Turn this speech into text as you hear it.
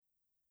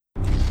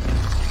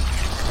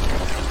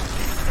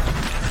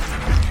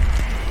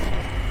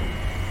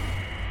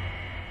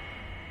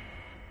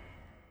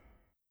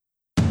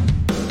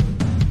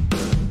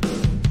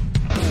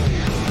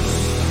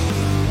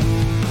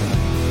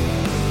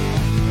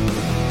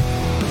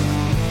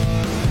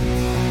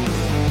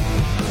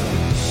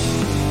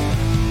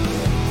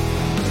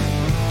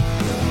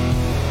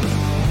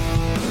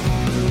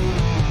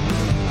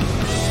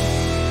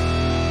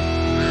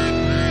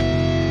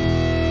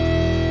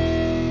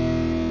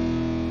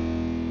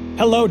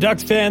Hello,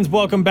 Ducks fans.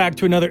 Welcome back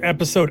to another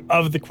episode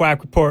of the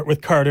Quack Report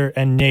with Carter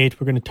and Nate.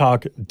 We're going to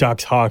talk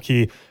Ducks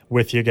hockey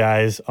with you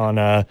guys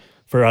on,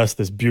 for us,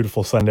 this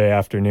beautiful Sunday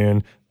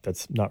afternoon.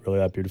 That's not really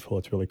that beautiful.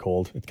 It's really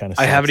cold. It kind of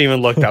sucks. I haven't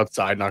even looked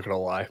outside, not going to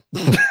lie.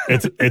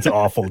 It's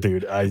awful,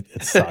 dude.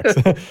 It sucks.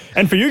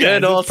 And for you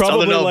guys, it's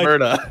probably Southern like,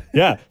 Alberta.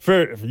 Yeah,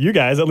 for you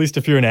guys, at least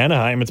if you're in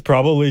Anaheim, it's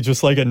probably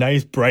just like a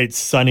nice, bright,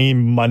 sunny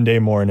Monday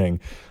morning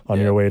on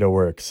your way to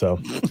work. So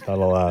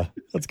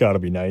that's got to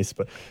be nice.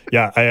 But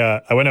yeah,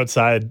 I went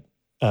outside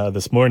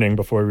this morning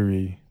before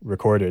we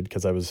recorded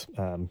because I was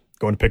going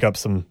to pick up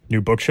some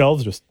new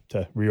bookshelves just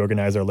to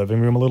reorganize our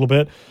living room a little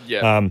bit.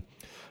 Yeah.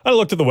 I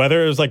looked at the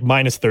weather. It was like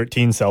minus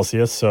 13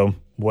 Celsius. So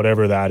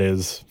whatever that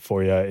is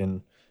for you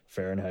in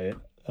Fahrenheit.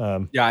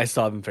 Yeah, I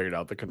still haven't figured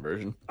out the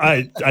conversion.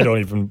 I don't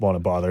even want to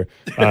bother.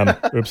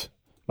 Oops.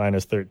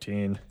 Minus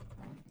 13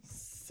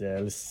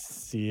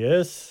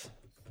 Celsius.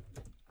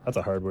 That's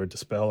a hard word to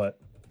spell at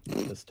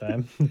this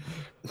time.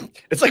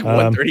 It's like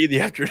 1:30 in the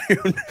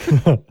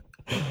afternoon.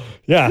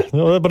 Yeah,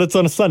 but it's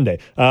on a Sunday.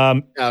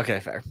 Okay,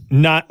 fair.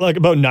 Not like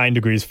about 9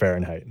 degrees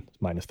Fahrenheit,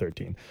 minus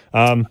 13.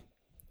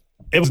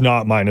 It was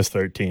not minus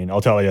 13.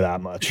 I'll tell you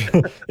that much.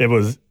 It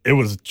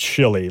was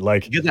chilly.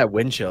 Like You get that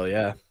wind chill,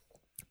 yeah.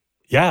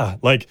 yeah,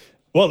 like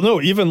well,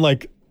 no, even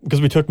like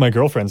because we took my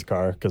girlfriend's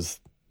car because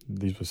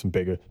these were some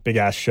big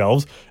ass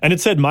shelves, and it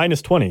said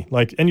minus 20.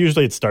 Like, and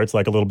usually it starts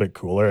like a little bit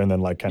cooler and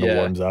then like kind of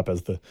warms up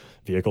as the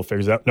vehicle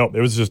figures out. No,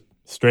 it was just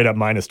straight up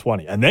minus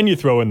 20, and then you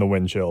throw in the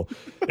wind chill.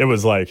 It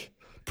was like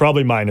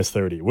probably minus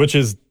 30, which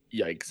is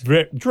Yikes.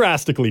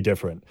 drastically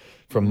different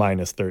from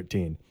minus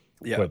 13.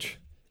 Yeah. Which,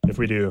 if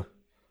we do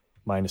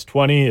minus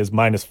 20 is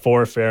minus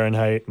 4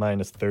 Fahrenheit,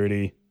 minus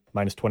 30,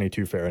 minus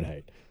 22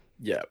 Fahrenheit.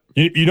 Yeah.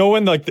 You know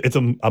when like it's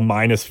a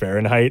minus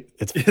Fahrenheit,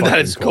 it's That fucking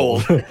is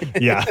cold.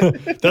 Yeah.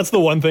 That's the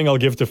one thing I'll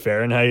give to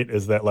Fahrenheit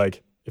is that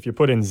like if you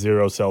put in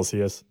 0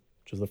 Celsius,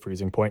 which is the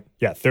freezing point.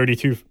 Yeah,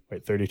 32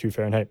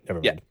 Fahrenheit.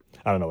 Never mind. Yeah.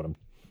 I don't know what I'm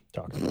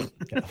talking about.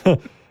 Yeah.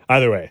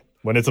 Either way,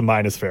 when it's a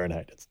minus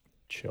Fahrenheit, it's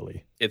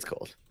chilly. It's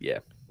cold. Yeah.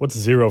 What's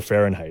 0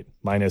 Fahrenheit?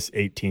 Minus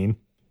 18?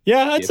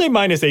 Yeah, I'd say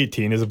minus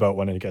 18 is about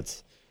when it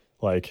gets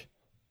like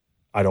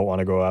I don't want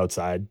to go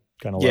outside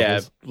kind of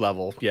levels.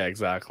 Level. Yeah,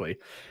 exactly.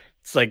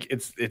 It's like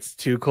it's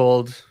too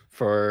cold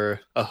for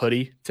a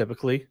hoodie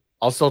typically.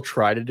 I'll still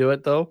try to do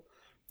it though.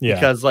 Yeah.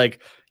 Because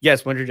like,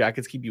 yes, winter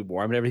jackets keep you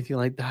warm and everything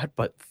like that,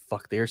 but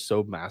fuck, they are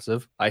so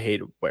massive. I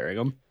hate wearing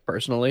them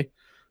personally.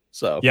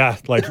 So yeah,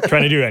 like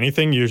trying to do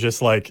anything, you're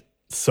just like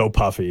so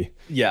puffy.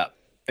 yeah,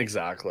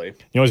 exactly.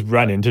 You always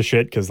run into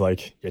shit because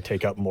like you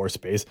take up more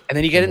space. And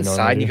then you get than inside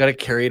normally and you do. got to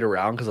carry it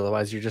around because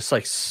otherwise you're just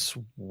like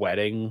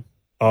sweating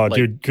Oh, like,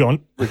 dude,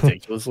 going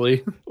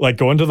ridiculously. like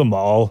going to the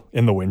mall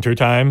in the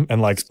wintertime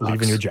and like Sucks.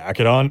 leaving your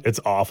jacket on. It's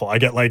awful. I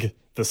get like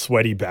the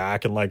sweaty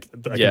back and like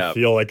I can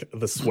feel like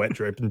the sweat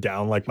dripping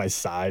down like my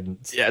side. And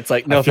Yeah, it's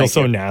like, no, I feel thank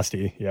so you.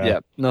 nasty. Yeah. Yeah,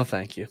 no,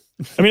 thank you.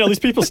 I mean, at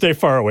least people stay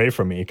far away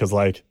from me because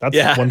like that's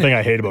Yeah. one thing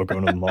I hate about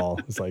going to the mall.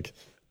 It's like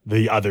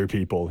the other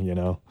people, you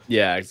know.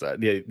 Yeah,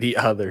 exactly. The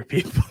other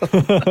people.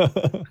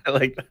 I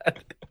like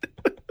that.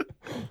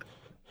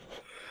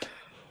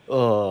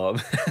 Oh,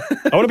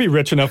 I want to be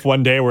rich enough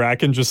one day where I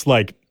can just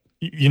like,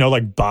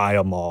 like buy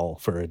a mall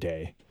for a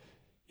day,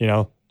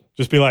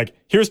 just be like,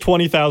 here's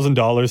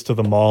 $20,000 to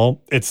the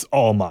mall. It's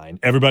all mine.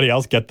 Everybody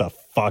else get the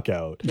fuck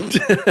out.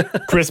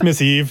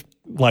 Christmas Eve,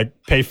 like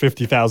pay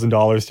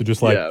 $50,000 to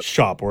just like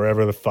shop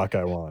wherever the fuck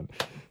I want.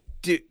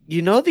 dude,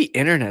 the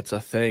internet's a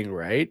thing,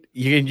 right?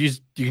 You can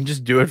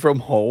just do it from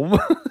home.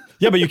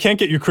 Yeah, but you can't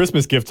get your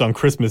Christmas gifts on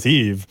Christmas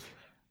Eve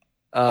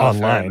Fair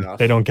online. enough.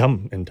 They don't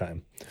come in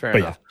time. Fair But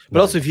enough. yeah, But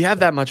also, if you have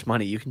that much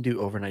money, you can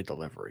do overnight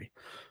delivery.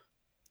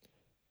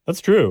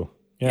 That's true.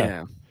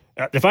 Yeah.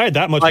 If I had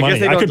that much Well, I guess money,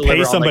 they I don't could deliver pay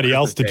on, like, somebody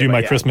else to Christmas do Day, my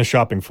but yeah. Christmas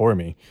shopping for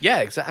me. Yeah,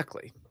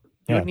 exactly. You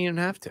Yeah. wouldn't even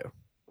have to.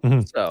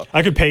 Mhm. So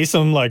I could pay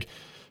some like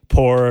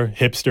poor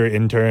hipster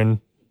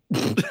intern,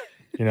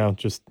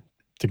 just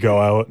to go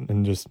out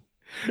and just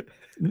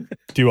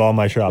do all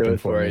my do shopping it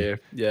for me. you.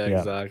 Yeah, Yeah.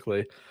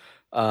 exactly.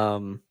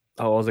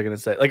 What was I gonna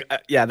say? Like,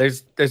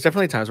 there's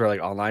definitely times where like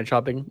online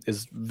shopping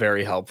is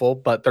very helpful,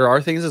 but there are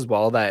things as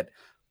well that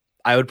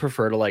I would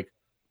prefer to like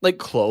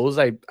clothes.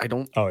 I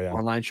don't Oh yeah.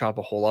 online shop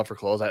a whole lot for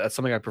clothes. That's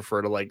something I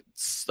prefer to like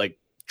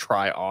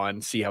try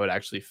on, see how it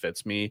actually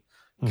fits me,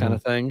 kind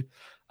of thing.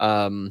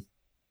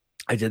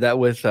 I did that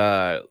with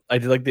I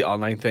did like the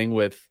online thing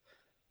with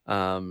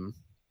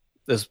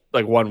this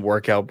like one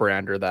workout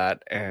brand or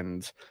that,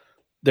 and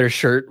their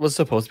shirt was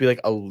supposed to be like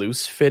a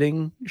loose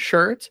fitting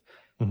shirt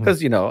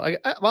because I'm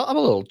a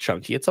little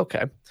chunky. It's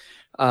okay,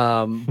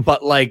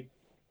 but like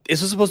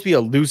this was supposed to be a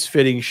loose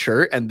fitting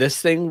shirt, and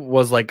this thing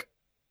was like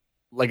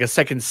a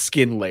second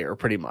skin layer,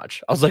 pretty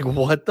much. I was like,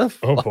 what the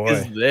fuck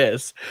is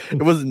this?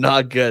 It was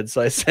not good. So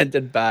I sent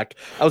it back.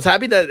 I was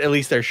happy that at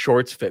least their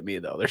shorts fit me,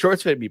 though. Their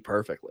shorts fit me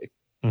perfectly.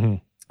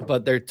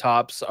 But their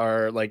tops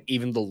are like,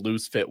 even the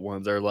loose fit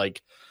ones are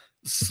like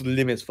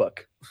slim as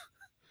fuck.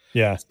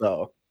 Yeah.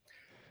 So,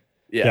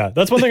 Yeah.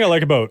 That's one thing I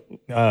like about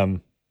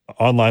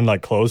online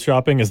like clothes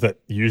shopping is that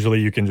usually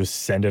you can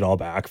just send it all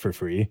back for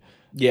free.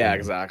 Yeah,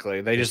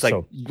 exactly. They just like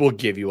So- will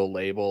give you a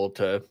label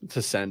to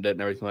send it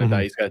and everything like that.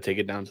 You just got to take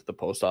it down to the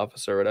post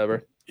office or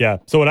whatever. Yeah.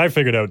 So what I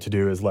figured out to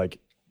do is like,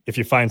 if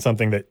you find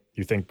something that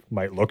you think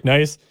might look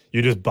nice,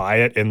 you just buy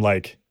it in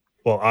like,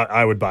 well,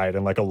 I would buy it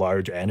in like a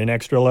large and an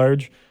extra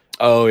large.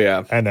 Oh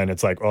yeah. And then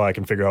it's like, well, I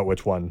can figure out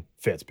which one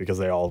fits because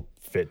they all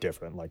fit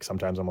different. Like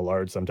sometimes I'm a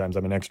large, sometimes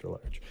I'm an extra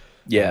large.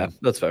 Yeah,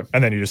 that's fair.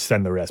 And then you just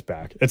send the rest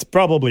back. It's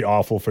probably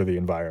awful for the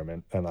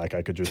environment. And like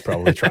I could just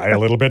probably try a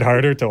little bit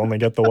harder to only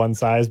get the one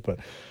size, but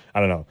I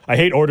don't know. I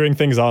hate ordering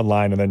things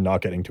online and then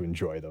not getting to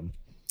enjoy them.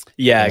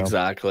 Yeah,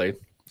 exactly.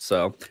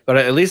 So, but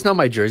I at least know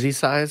my jersey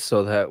size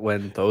so that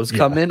when those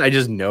come in, I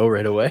just know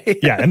right away.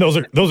 Yeah, and those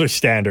are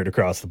standard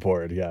across the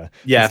board. Yeah,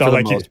 yeah, it's for not the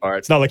like most part.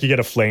 It's not like you get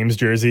a Flames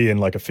jersey in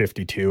like a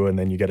 52, and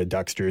then you get a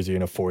Ducks jersey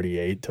in a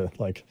 48 to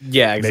like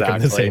make them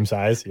the same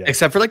size. Yeah,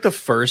 except for like the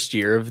first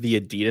year of the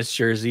Adidas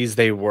jerseys,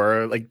 they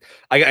were like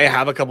I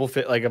have a couple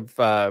fit like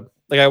I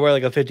wear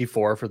like a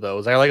 54 for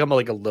those. I like them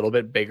like a little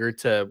bit bigger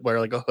to wear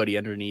like a hoodie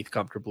underneath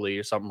comfortably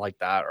or something like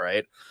that,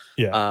 right?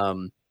 Yeah.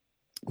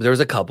 There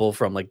was a couple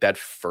from like that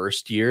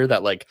first year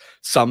that like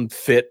some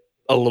fit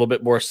a little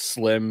bit more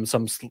slim,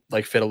 some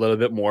like fit a little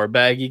bit more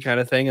baggy kind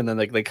of thing, and then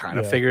like they kind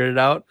of figured it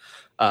out.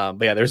 But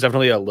yeah, there's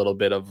definitely a little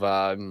bit of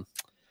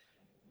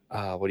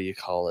what do you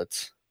call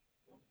it?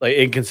 Like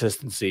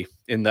inconsistency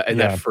in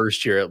that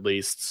first year at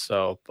least.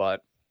 So,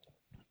 but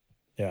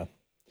yeah.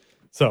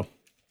 So,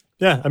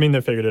 yeah, I mean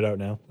they figured it out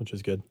now, which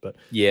is good. But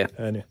yeah.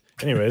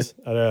 Anyways,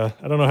 I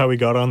don't know how we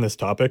got on this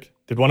topic.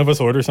 Did one of us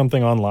order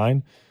something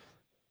online?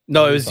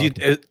 No, it was you.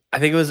 I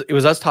think it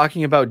was us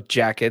talking about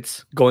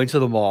jackets, going to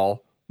the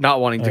mall, not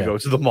wanting to go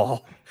to the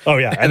mall. Oh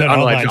yeah, and then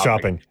online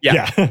shopping.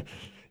 Yeah,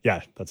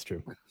 yeah, that's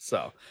true.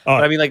 So,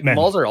 but I mean, like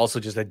malls are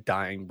also just a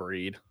dying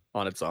breed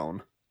on its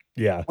own.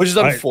 Yeah, which is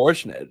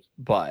unfortunate,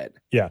 but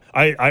yeah,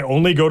 I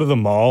only go to the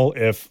mall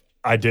if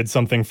I did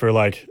something for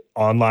like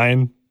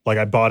online, like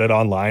I bought it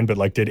online, but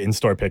like did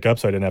in-store pickup,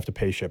 so I didn't have to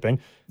pay shipping.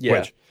 Yeah.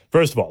 Which,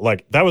 first of all,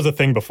 like that was a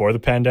thing before the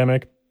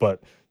pandemic,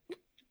 but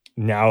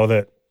now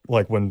that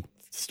like when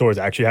stores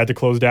actually had to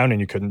close down and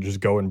you couldn't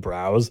just go and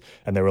browse,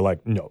 and they were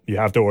like, no, you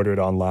have to order it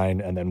online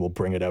and then we'll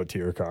bring it out to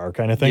your car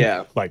kind of thing.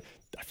 Yeah. Like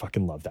I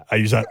fucking love that. I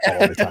use that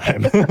all the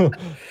time.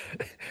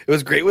 It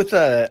was great with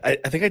I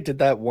think I did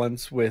that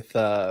once with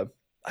I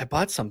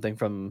bought something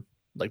from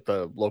like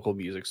the local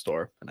music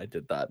store and I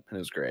did that and it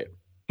was great.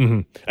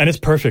 Mm-hmm. And it's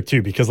perfect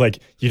too because like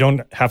you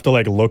don't have to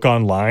like look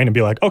online and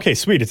be like, okay,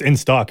 sweet, it's in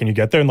stock, and you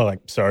get there and they're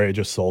like, sorry, I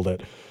just sold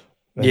it.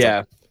 And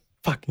yeah.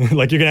 Fuck,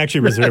 like you can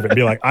actually reserve it and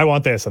be like, I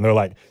want this, and they're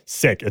like,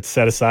 sick, it's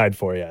set aside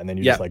for you, and then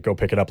you just like go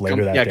pick it up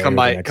later that day. Come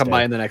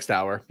by in the next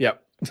hour.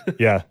 Yep.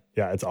 yeah,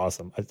 it's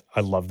awesome.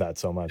 I love that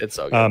so much. It's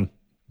so good.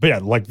 But yeah,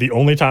 like the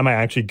only time I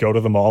actually go to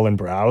the mall and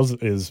browse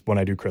is when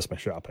I do Christmas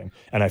shopping,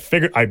 and I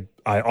figured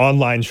I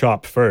online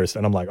shop first,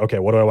 and I'm like, okay,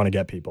 what do I want to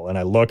get people? And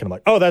I look and I'm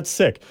like, oh, that's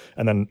sick,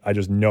 and then I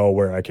just know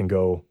where I can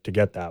go to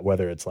get that,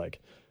 whether it's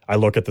like I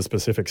look at the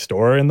specific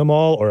store in the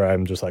mall or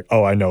I'm just like,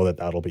 oh, I know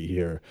that'll be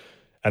here.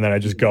 And then I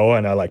just go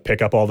and I like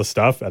pick up all the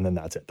stuff, and then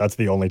that's it. That's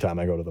the only time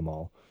I go to the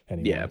mall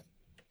anymore. Yeah.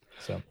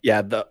 So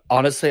yeah,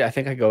 honestly, I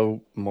think I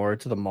go more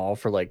to the mall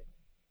for like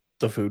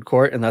the food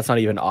court, and that's not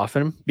even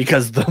often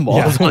because the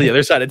mall is on the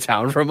other side of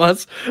town from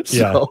us.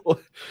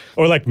 So,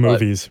 or like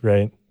movies,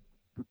 right?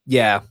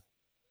 Yeah,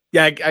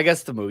 I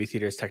guess the movie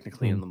theater is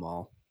technically in the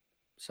mall.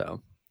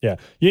 So yeah,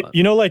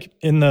 you know, like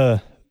in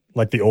the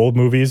old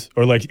movies,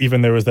 or like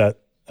even there was that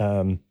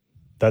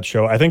that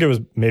show. I think it was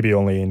maybe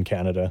only in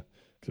Canada.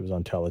 It was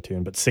on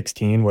Teletoon, but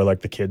 16, where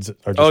like the kids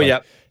are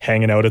just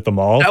hanging out at the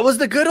mall. That was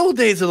the good old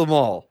days of the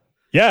mall.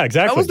 Yeah,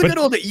 exactly. That was the good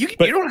old days. You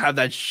don't have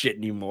that shit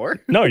anymore.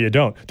 No, you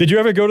don't. Did you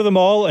ever go to the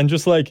mall and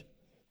just like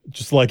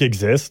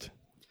exist?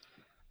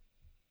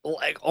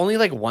 Like only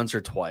like once or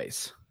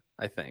twice,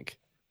 I think.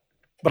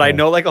 But I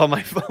know like on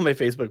my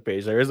Facebook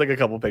page, there is like a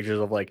couple pictures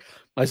of like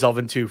myself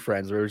and two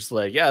friends where we're just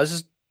like, yeah,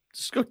 let's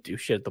just go do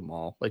shit at the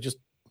mall. Like just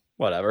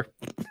whatever.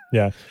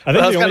 Yeah, I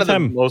think that's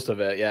kind of most of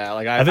it. Yeah,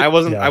 like I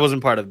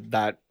wasn't part of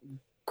that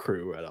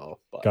crew at all.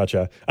 But.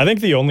 Gotcha. I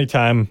think the only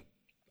time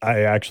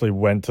I actually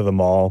went to the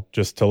mall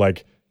just to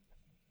like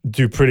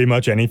do pretty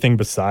much anything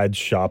besides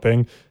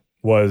shopping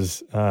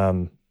was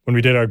when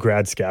we did our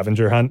grad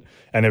scavenger hunt,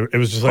 and it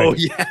was just like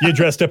you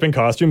dressed up in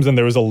costumes, and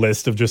there was a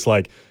list of just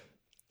like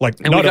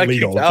not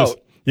illegal,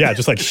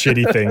 just like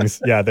shitty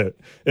things. Yeah,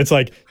 it's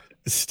like.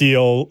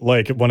 Steal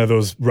like one of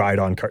those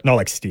ride-on carts, not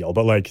like steal,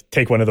 but like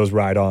take one of those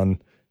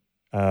ride-on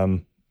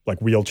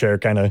like wheelchair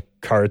kind of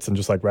carts and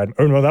just like ride.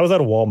 Oh no, that was at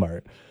a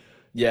Walmart.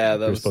 Yeah,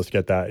 we were supposed to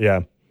get that.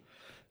 Yeah,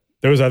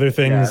 there was other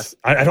things.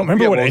 I don't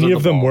remember what any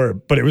of them were,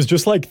 but it was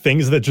just like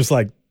things that just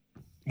like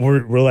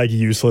were like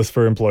useless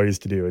for employees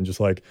to do, and just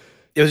like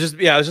it was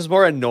just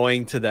more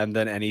annoying to them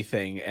than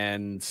anything.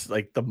 And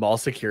like the mall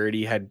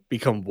security had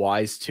become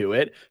wise to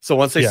it, so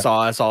once they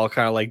saw us all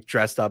kind of like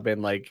dressed up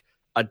in like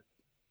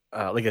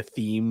a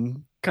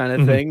theme kind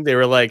of thing, they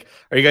were like,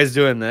 are you guys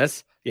doing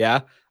this?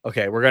 Yeah.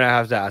 okay, we're gonna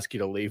have to ask you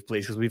to leave,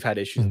 please, because we've had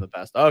issues in the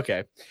past.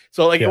 Okay,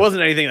 so like it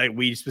wasn't anything like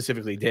we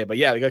specifically did, but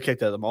yeah, we got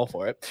kicked out of the mall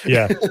for it.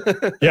 Yeah,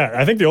 yeah.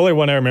 I think the only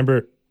one I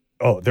remember.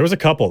 Oh, there was a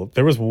couple.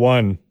 There was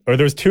one, or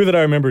there was two that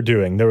I remember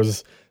doing. There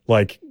was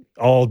like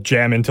all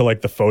jam into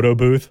like the photo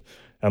booth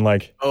and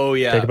like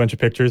take a bunch of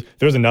pictures.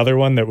 There was another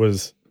one that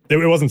was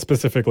it wasn't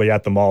specifically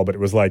at the mall, but it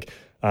was like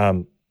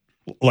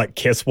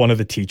kiss one of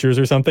the teachers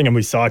or something, and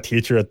we saw a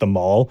teacher at the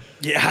mall,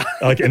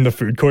 like in the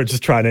food court,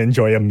 just trying to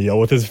enjoy a meal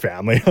with his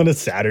family on a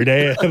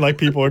Saturday, and like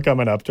people were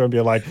coming up to him,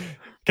 being like,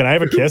 "Can I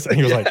have a kiss?" And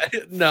he was like,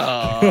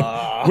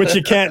 "No," which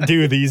you can't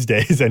do these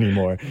days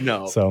anymore.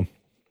 No. So,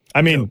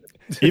 I mean,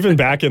 even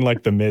back in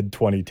like the mid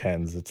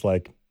 2010s, it's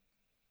like,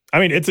 I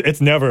mean,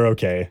 it's never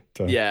okay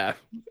to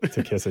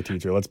kiss a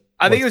teacher.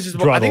 I think it was just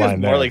more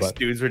like but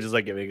students were just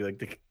like giving like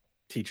the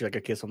teacher like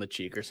a kiss on the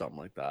cheek or something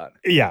like that.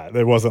 Yeah,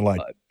 there wasn't like.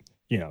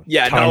 No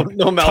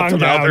mouth to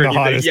mouth or the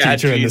hottest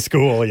teacher in the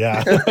school.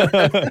 Yeah.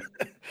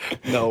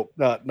 No,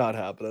 not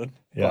happening.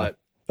 Yeah. But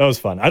that was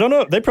fun. I don't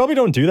know. They probably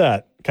don't do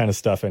that kind of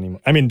stuff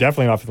anymore. I mean,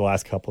 definitely not for the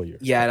last couple of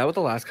years. Yeah, not with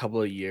the last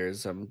couple of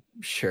years, I'm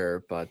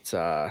sure. But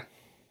I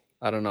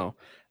don't know.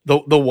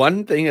 The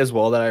one thing as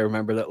well that I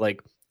remember that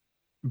like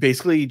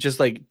basically just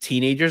like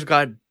teenagers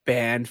got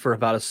banned for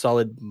about a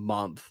solid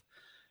month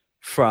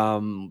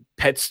from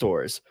pet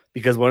stores,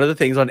 because one of the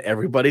things on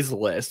everybody's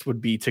list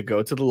would be to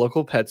go to the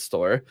local pet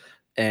store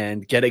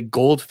and get a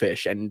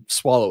goldfish and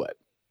swallow it.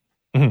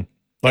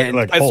 Mm-hmm.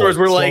 Like pet stores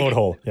were like,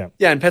 whole.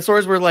 Yeah, and pet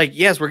stores were like,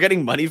 yes, we're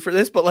getting money for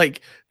this, but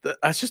like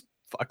that's just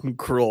fucking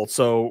cruel.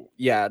 So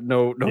yeah,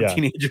 no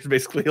teenagers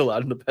basically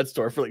allowed in the pet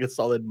store for like a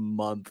solid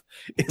month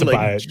in to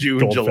like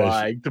June,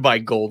 July to buy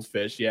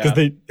goldfish. Yeah,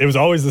 because it was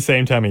always the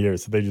same time of year,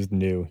 so they just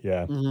knew.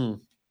 Yeah,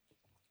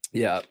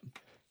 yeah.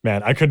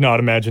 Man, I could not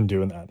imagine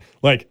doing that.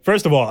 Like,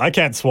 first of all, I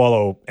can't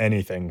swallow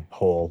anything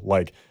whole,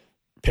 like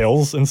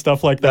pills and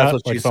stuff like that.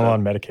 Like if I'm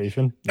on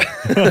medication. Sorry,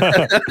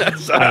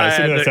 I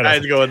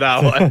had to go with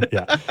that one.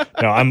 Yeah.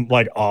 No, I'm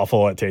like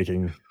awful at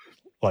taking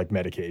like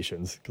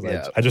medications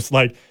because I just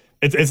like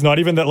it's not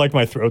even that like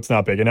my throat's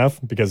not big enough,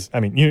 because I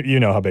mean you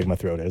know how big my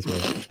throat is,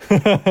 right?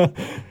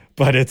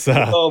 But it's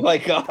oh my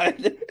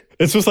god.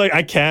 It's just like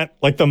I can't,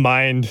 like the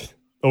mind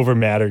over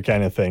matter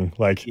kind of thing.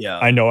 Like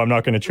I know I'm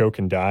not going to choke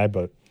and die,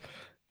 but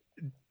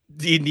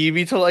do you need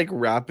me to like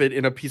wrap it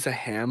in a piece of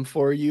ham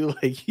for you,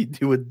 like you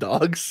do with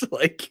dogs,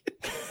 like,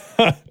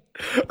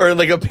 or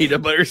like a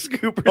peanut butter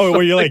scoop? Or something?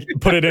 Where you like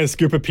put it in a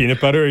scoop of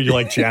peanut butter, or you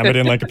like jam it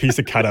in like a piece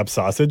of cut up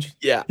sausage?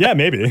 Yeah,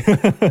 maybe.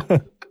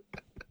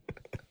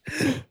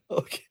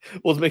 Okay,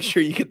 well, make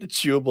sure you get the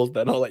chewables.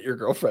 Then I'll let your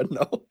girlfriend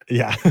know.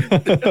 Yeah.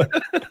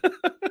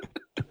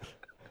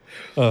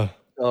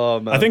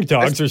 Oh man, I think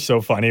dogs are so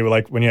funny.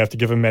 Like when you have to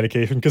give them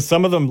medication, because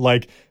some of them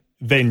like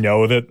they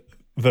know that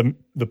the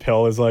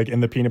pill is like in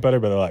the peanut butter,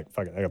 but they're like,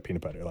 fuck it, I got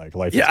peanut butter. Like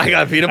life. Yeah, I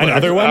got peanut butter. And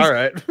other ones, all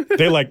right.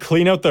 They like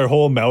clean out their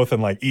whole mouth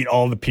and like eat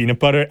all the peanut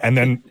butter, and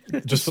then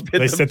just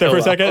they sit there for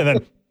a second, and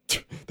then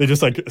they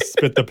just like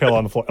spit the pill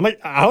on the floor. I'm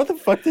like, how the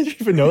fuck did you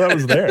even know that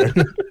was there?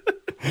 You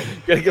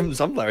gotta give them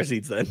sunflower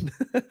seeds then.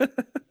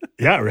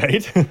 Yeah,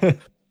 right.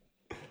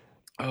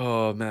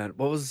 Oh man,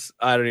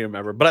 I don't even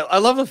remember, but I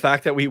love the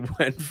fact that we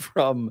went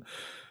from,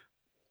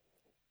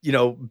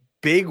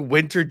 big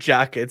winter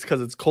jackets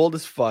because it's cold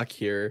as fuck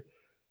here,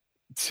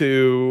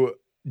 to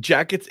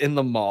jackets in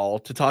the mall,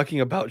 to talking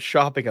about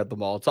shopping at the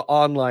mall, to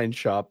online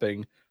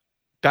shopping,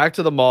 back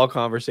to the mall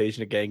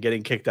conversation again,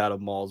 getting kicked out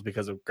of malls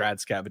because of grad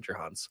scavenger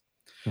hunts.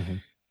 Mm-hmm.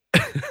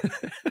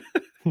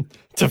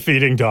 To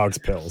feeding dogs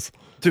pills.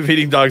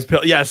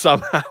 Yeah,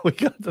 somehow we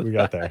got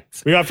there.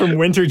 We got from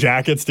winter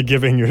jackets to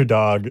giving your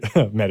dog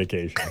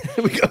medication.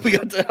 we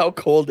got to how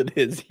cold it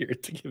is here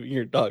to giving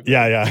your dog.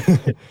 Yeah.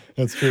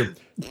 That's true.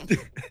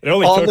 It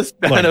only took the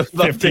span like of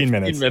 15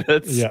 minutes.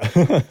 Yeah.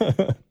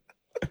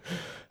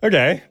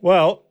 Okay.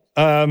 Well,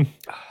 have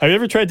you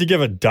ever tried to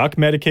give a duck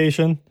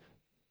medication?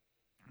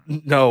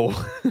 No.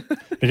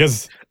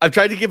 Because I've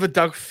tried to give a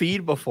duck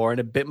feed before and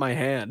it bit my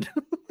hand.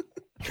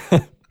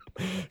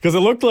 Because it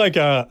looked like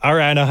our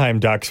Anaheim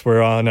Ducks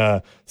were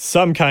on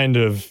some kind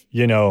of,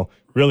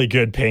 really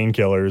good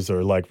painkillers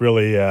or like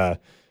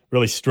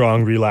really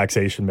strong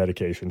relaxation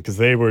medication, because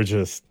they were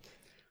just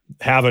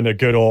having a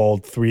good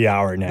old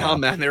 3-hour nap. Oh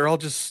man, they were all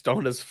just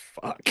stoned as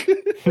fuck.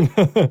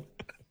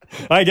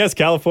 I guess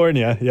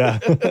California, yeah.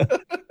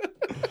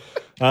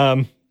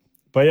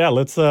 But yeah,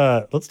 let's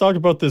talk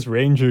about this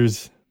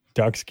Rangers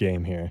Ducks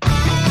game here.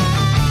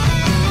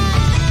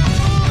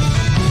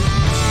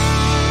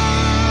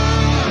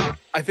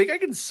 I think I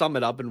can sum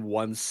it up in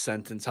one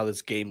sentence how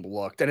this game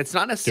looked. And it's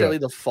not necessarily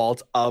the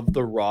fault of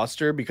the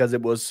roster because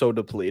it was so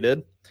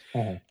depleted.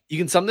 Uh-huh. You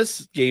can sum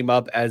this game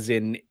up as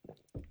in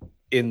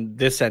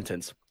this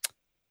sentence: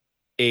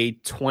 a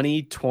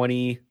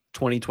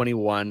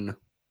 2020-2021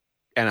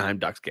 Anaheim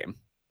Ducks game.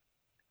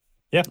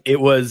 Yeah.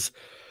 It was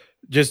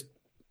just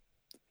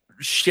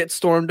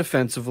shitstorm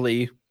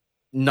defensively,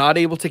 not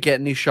able to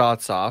get any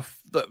shots off.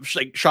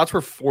 Shots were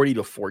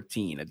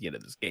 40-14 at the end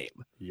of this game.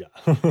 Yeah.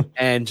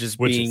 And just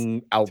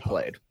being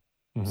outplayed.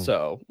 Mm-hmm.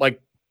 So,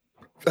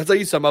 That's how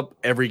you sum up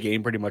every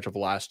game pretty much of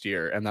last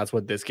year, and that's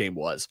what this game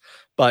was.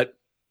 But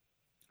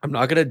I'm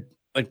not gonna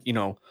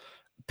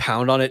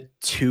pound on it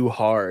too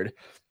hard,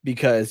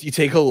 because you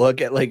take a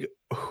look at like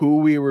who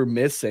we were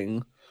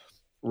missing,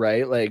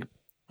 right? Like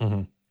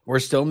we're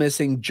still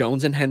missing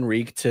Jones and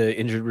Henrique to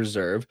injured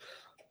reserve,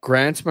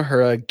 Grant,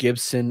 Mahura,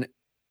 Gibson,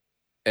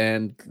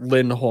 and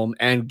Lindholm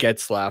and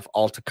Getzlaff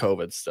all to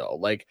COVID still.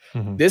 Like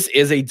this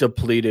is a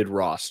depleted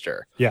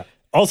roster. Yeah.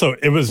 Also,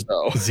 it was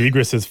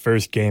Zegras'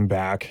 first game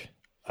back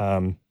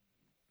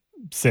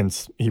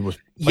since he was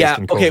placed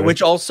in COVID. Okay,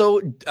 which also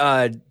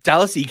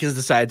Dallas Eakins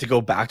decided to go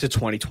back to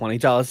 2020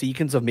 Dallas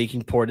Eakins of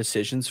making poor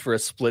decisions for a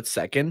split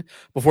second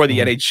before the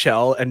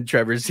NHL and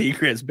Trevor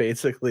Zegras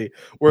basically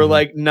were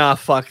like, nah,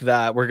 fuck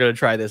that. We're going to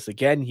try this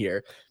again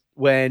here.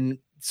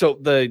 So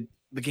the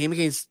game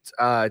against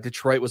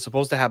Detroit was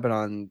supposed to happen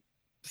on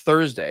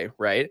Thursday,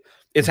 right?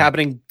 It's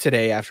happening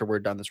today after we're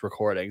done this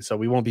recording, so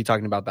we won't be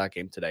talking about that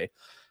game today.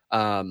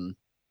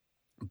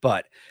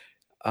 But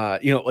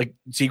like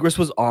Zegras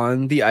was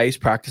on the ice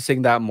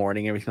practicing that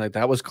morning, everything like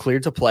that was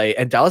cleared to play,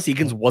 and Dallas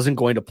Eakins wasn't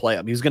going to play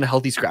him. He was going to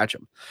healthy scratch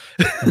him,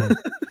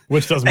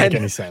 which doesn't make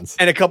any sense.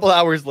 And a couple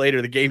hours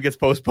later, the game gets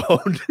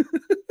postponed.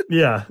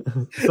 Yeah.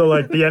 So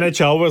like the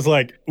NHL was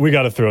like, we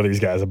got to throw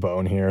these guys a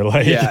bone here.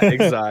 Like, yeah,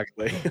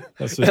 exactly.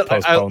 Let's just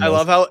postpone I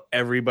love how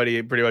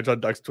everybody pretty much on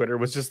Ducks Twitter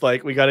was just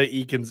like, we got an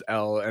Eakins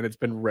L, and it's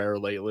been rare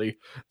lately.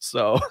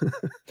 So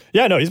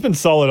yeah, no, he's been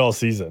solid all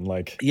season.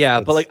 Like,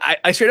 yeah, but like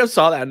I straight up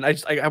saw that, and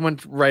I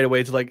went right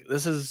away to like,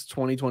 this is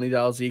 2020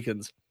 Dallas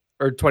Eakins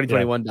or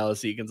 2021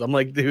 Dallas Eakins. I'm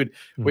like, dude,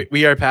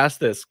 we are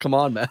past this. Come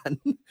on, man.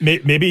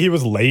 Maybe he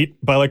was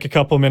late by like a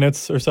couple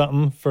minutes or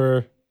something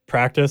for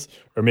practice,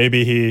 or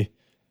maybe he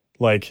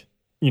like,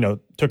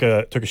 took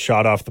a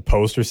shot off the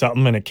post or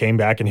something, and it came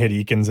back and hit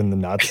Eakins in the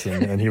nuts,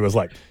 and he was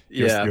like,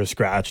 you're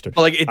scratched. Or,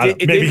 like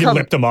maybe he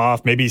lipped him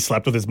off. Maybe he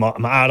slept with his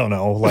mom. I don't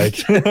know. Like,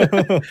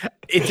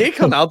 it did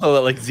come out though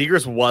that like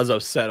Zegras was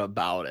upset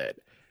about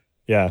it.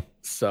 Yeah.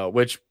 So,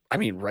 which I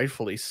mean,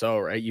 rightfully so,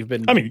 right? You've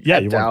been, you've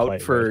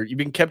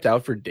been kept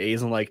out for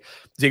days, and like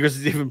Zegras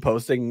is even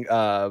posting, it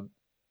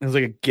was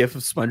like a gif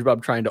of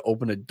SpongeBob trying to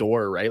open a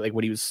door, right? Like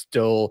when he was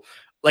still.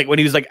 Like when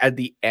he was like at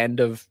the end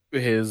of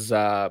his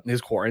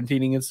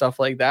quarantining and stuff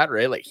like that,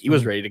 right? Like he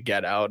was ready to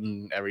get out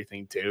and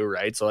everything too,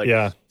 right? So like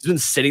he's been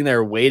sitting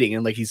there waiting,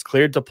 and like he's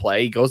cleared to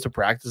play. He goes to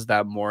practice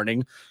that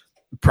morning,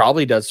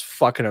 probably does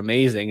fucking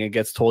amazing, and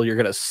gets told you're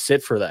gonna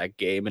sit for that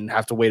game and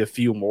have to wait a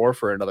few more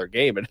for another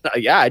game. And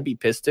I'd be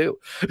pissed too.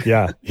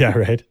 yeah,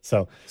 right.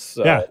 So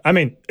yeah, I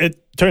mean, it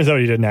turns out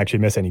he didn't actually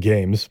miss any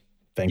games,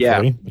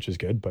 thankfully, which is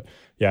good. But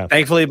yeah,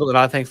 thankfully, but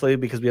not thankfully,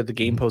 because we had the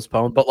game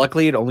postponed. But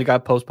luckily, it only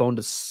got postponed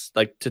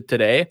to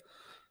today.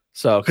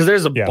 So because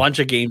there's a bunch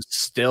of games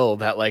still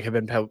that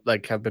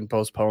have been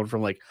postponed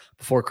from like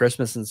before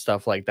Christmas and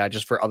stuff like that,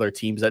 just for other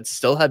teams that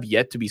still have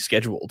yet to be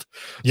scheduled.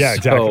 Yeah,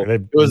 exactly.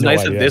 It was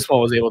nice that this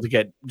one was able to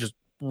get just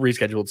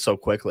rescheduled so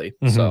quickly.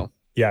 So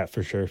yeah,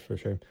 for sure.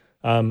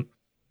 You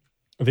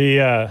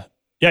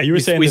were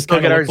saying we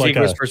still get our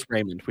Zegras first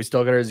Raymond. We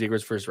still get our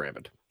Zegras first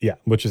Raymond. Yeah,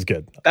 which is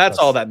good. That's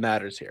all that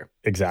matters here.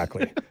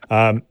 Exactly.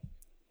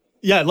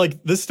 Yeah,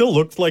 like this still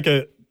looked like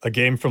a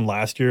game from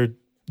last year.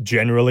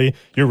 Generally,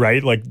 you're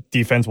right. Like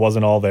defense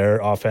wasn't all there.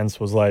 Offense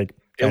was like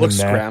it looked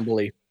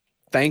scrambly.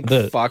 Thank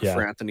fuck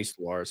for Anthony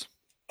Stolarz.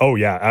 Oh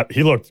yeah,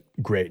 he looked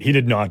great. He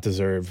did not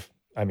deserve.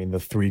 I mean,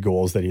 the 3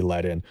 goals that he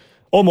let in.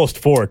 Almost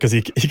 4, because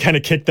he kind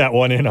of kicked that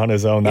one in on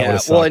his own. That would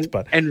have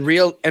sucked. And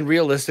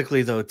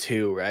realistically though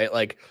too, right?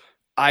 Like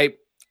I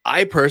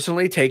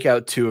personally take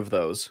out 2 of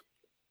those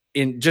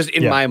in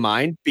my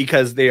mind,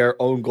 because they are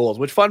own goals.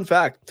 Which, fun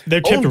fact, they're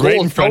tipped right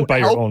in front by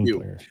your own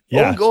player.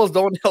 Yeah. Own goals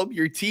don't help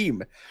your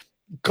team.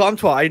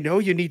 Comtois, I know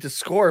you need to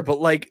score,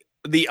 but like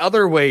the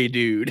other way,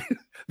 dude.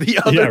 The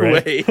other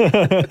way.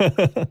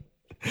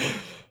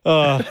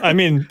 I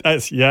mean,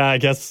 I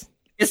guess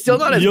it's still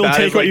not as you'll bad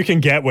take as, what you can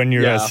get when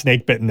you're as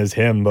snake bitten as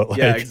him. But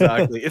yeah,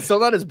 exactly. It's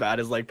still not as bad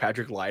as like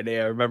Patrick Laine.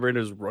 I remember in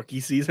his rookie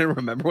season.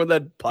 Remember when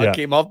that puck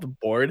came off the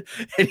board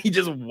and he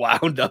just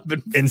wound up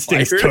and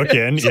instincts fired. took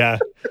in.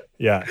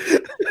 Yeah.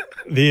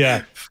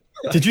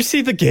 Did you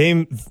see the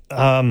game?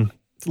 A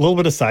little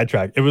bit of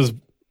sidetrack. It was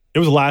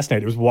last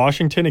night. It was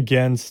Washington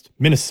against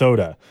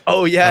Minnesota.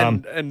 Oh yeah,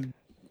 and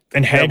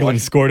Hagelin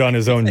scored on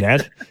his own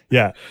net.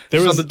 Yeah,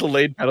 there was a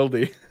delayed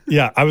penalty.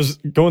 Yeah, I was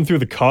going through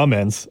the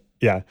comments.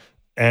 Yeah,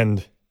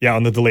 and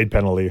on the delayed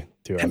penalty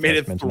too. It made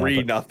it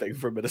 3-0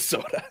 for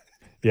Minnesota.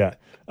 Yeah,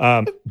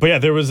 but yeah,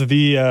 there was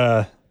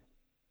there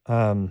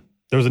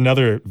was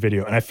another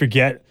video, and I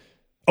forget.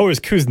 Oh, it was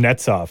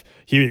Kuznetsov.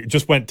 He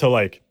just went to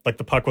like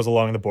the puck was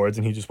along the boards,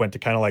 and he just went to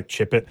kind of like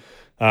chip it,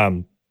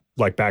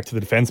 like back to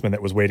the defenseman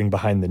that was waiting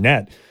behind the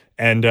net,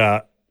 and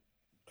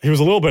he was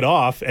a little bit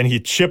off, and he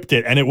chipped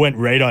it, and it went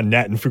right on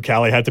net, and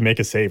Fucale had to make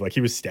a save. Like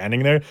he was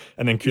standing there,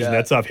 and then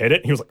Kuznetsov hit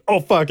it, and he was like, "Oh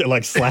fuck!" It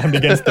like slammed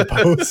against the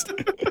post.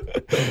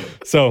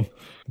 So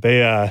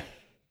they,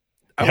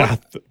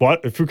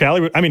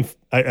 Fucale. I mean,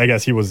 I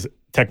guess he was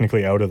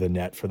technically out of the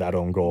net for that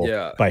own goal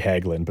by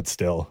Hagelin, but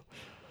still.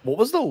 What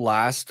was the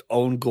last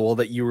own goal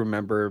that you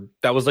remember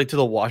that was like to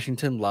the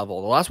Washington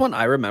level? The last one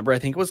I remember, I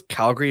think, was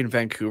Calgary and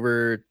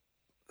Vancouver.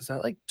 Was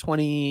that like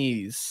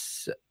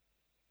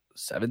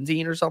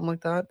 2017 or something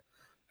like that?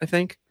 I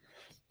think.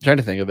 I'm trying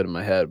to think of it in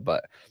my head,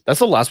 but that's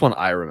the last one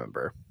I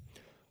remember.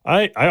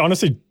 I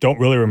honestly don't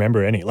really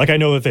remember any. Like, I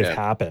know that they've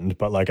happened,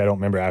 but like I don't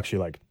remember actually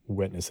like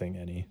witnessing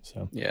any.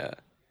 So yeah,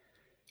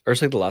 or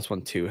it's like the last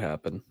one to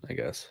happen, I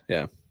guess.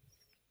 Yeah.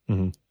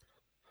 Mm-hmm.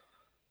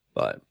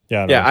 But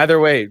yeah.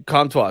 Either way,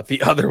 Comtois,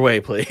 the other way,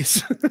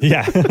 please.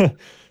 Yeah.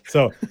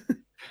 So,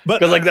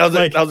 but like that was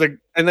like,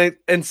 and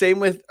same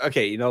with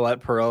you know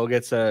what, Perreault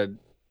gets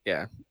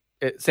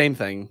same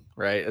thing,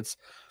 right? It's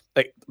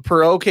like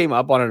Perreault came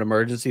up on an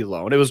emergency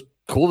loan. It was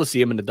cool to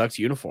see him in the Ducks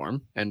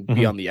uniform and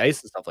be on the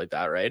ice and stuff like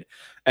that, right?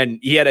 And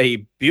he had a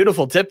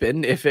beautiful tip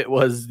in if it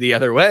was the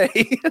other way.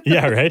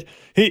 Yeah, right.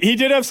 He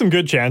did have some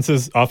good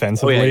chances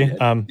offensively.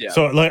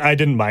 So like I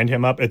didn't mind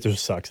him up. It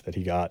just sucks that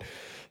he got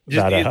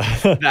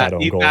that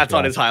own goal. That's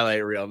on his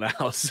highlight reel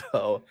now.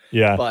 So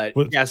yeah, but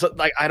so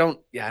like I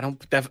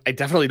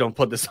definitely don't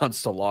put this on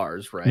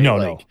Stolarz, right?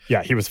 No.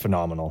 Yeah, he was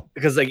phenomenal.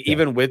 Because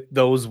even with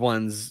those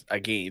ones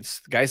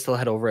against, the guy still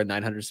had over a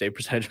 900 save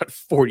percentage on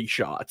 40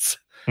 shots.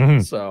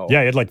 Mm-hmm. So yeah,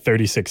 he had like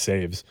 36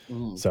 saves.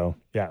 Mm-hmm. So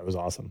yeah, it was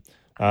awesome.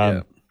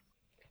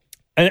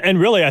 And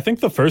really, I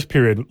think the first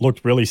period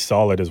looked really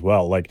solid as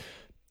well. Like,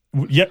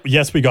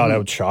 yes, we got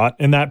outshot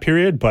in that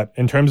period, but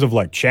in terms of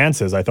like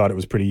chances, I thought it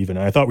was pretty even.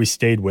 And I thought we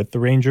stayed with the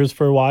Rangers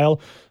for a while.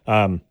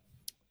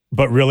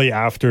 But really,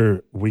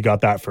 after we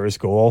got that first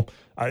goal,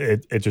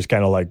 it just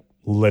kind of like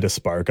lit a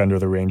spark under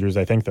the Rangers.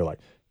 I think they're like,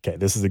 okay,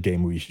 this is a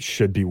game we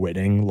should be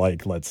winning.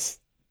 Like, let's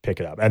pick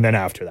it up. And then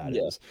after that,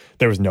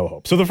 there was no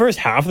hope. So the first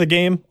half of the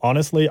game,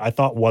 honestly, I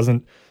thought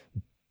wasn't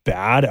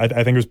bad.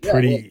 I think it was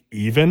pretty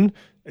even.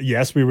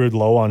 Yes, we were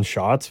low on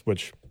shots,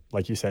 which,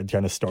 like you said,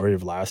 kind of story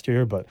of last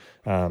year. But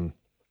I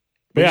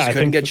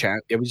think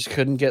we just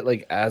couldn't get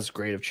like as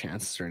great of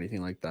chances or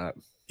anything like that.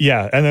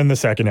 Yeah, and then the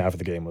second half of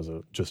the game was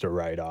just a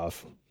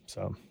write-off.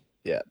 So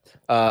yeah,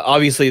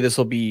 obviously this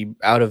will be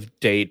out of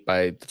date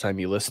by the time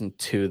you listen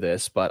to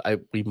this, but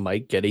we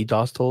might get a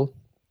Dostal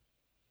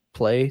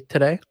play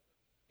today.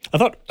 I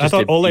thought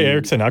Ole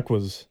Eriksson Ek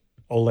was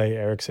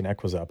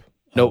up.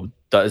 No,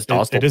 that is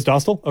Dostal. It is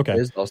Dostal? Okay. It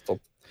is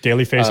Dostal.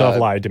 Daily Faceoff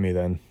lied to me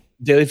then.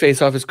 Daily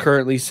Faceoff is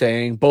currently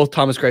saying both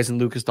Thomas Greiss and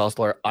Lucas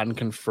Dostal are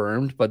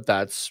unconfirmed, but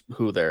that's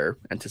who they're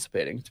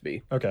anticipating to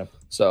be. Okay.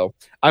 So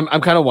I'm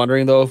kind of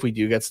wondering though if we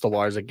do get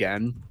Stolarz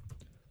again,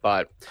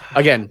 but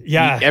again,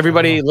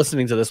 everybody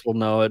listening to this will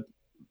know it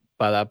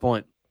by that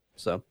point.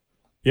 So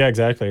yeah,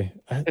 exactly.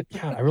 I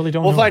really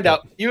don't. We'll find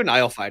out. You and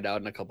I'll find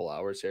out in a couple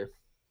hours here.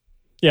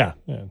 Yeah,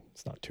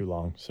 it's not too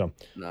long. So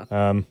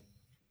no.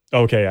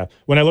 Okay, yeah.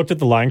 When I looked at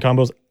the line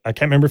combos, I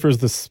can't remember if it was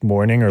this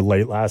morning or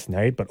late last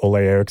night, but Ole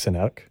Eriksson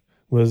Ek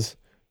was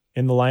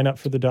in the lineup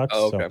for the Ducks.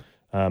 Oh, okay.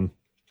 So,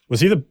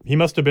 was he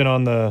must have been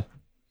on the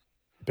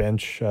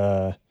bench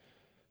I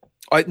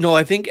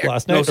think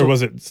last night, or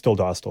was it still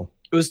Dostal?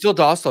 It was still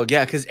Dostal,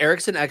 yeah, because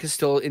Eriksson Ek is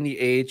still in the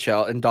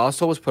AHL, and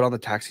Dostal was put on the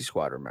taxi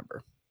squad,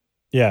 remember?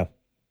 Yeah.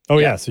 Oh,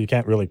 yeah, so you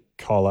can't really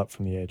call up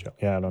from the AHL.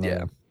 Yeah, I don't know.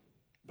 Yeah.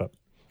 But,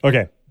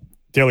 okay.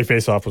 Daily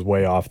Faceoff was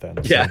way off then.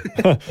 Yeah.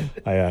 So,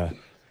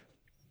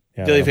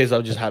 Daily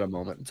Faceoff just had a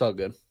moment. It's all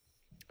good.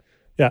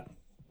 Yeah.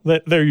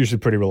 They're usually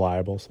pretty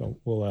reliable, so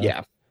we'll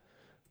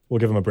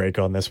give them a break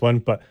on this one.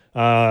 But,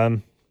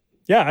 I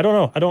don't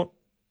know. I don't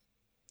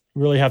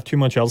really have too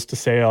much else to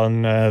say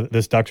on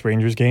this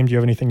Ducks-Rangers game. Do you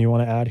have anything you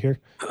want to add here?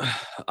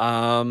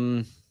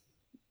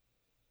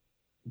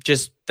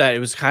 Just that it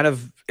was kind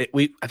of I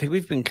think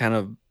we've been kind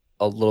of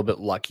a little bit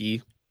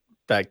lucky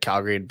that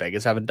Calgary and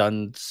Vegas haven't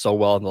done so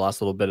well in the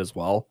last little bit as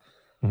well.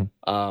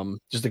 Mm-hmm.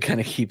 Just to kind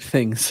of keep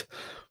things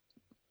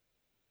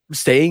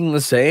staying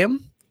the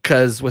same,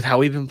 because with how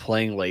we've been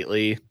playing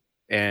lately,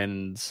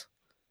 and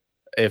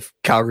if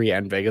Calgary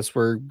and Vegas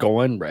were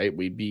going right,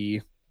 we'd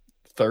be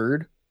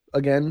third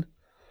again.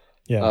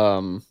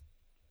 Yeah.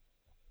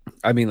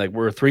 I mean, like,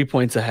 we're 3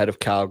 points ahead of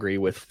Calgary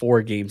with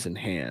 4 games in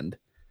hand.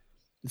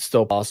 It's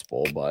still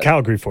possible, but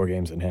Calgary 4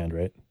 games in hand,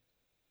 right?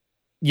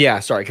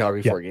 Yeah, sorry,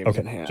 Calgary 4 games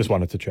in hand. Just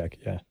wanted to check.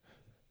 Yeah.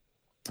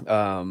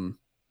 And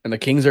the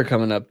Kings are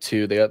coming up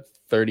too. They got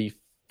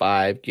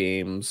 35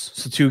 games,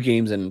 so 2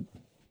 games in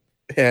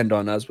hand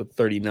on us with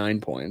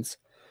 39 points.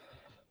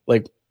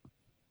 But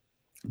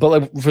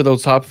for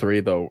those top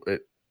 3 though,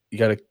 you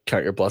got to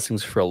count your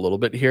blessings for a little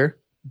bit here.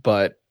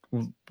 But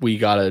we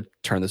got to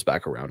turn this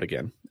back around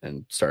again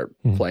and start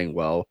playing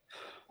well.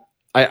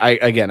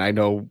 I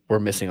know we're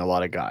missing a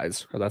lot of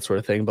guys or that sort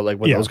of thing, but like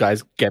when those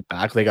guys get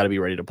back, they got to be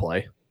ready to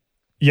play.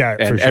 Yeah,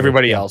 and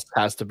everybody else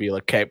has to be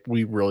like, okay,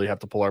 we really have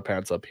to pull our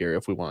pants up here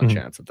if we want a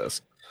chance at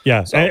this.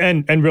 Yeah, so,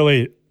 and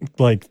really,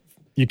 like,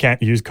 you can't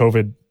use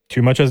COVID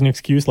too much as an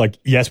excuse. Like,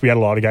 yes, we had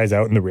a lot of guys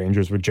out, and the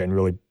Rangers were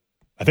generally,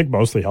 I think,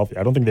 mostly healthy.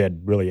 I don't think they had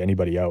really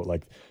anybody out.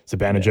 Like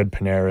Zibanejad,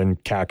 Panarin,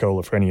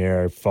 Kakko,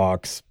 Lafreniere,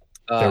 Fox,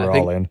 they were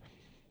all in.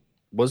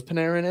 Was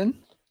Panarin in?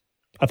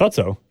 I thought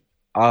so.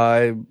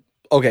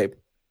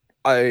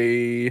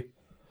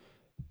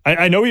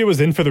 I know he was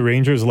in for the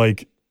Rangers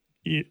like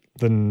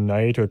the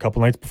night or a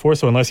couple nights before.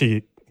 So unless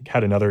he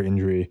had another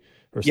injury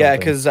or something. Yeah,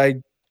 because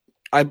I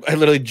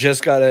literally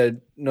just got a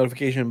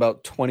notification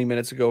about 20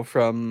 minutes ago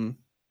from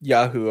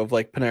Yahoo of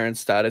like Panarin's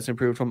status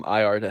improved from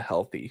IR to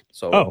healthy.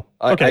 So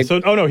okay.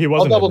 No, he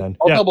wasn't in then.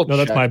 I'll double no,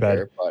 that's my bad.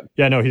 there, but...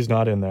 Yeah, no, he's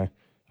not in there.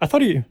 I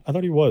thought he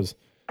was.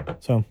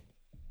 So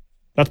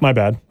that's my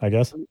bad, I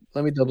guess.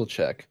 Let me double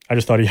check. I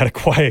just thought he had a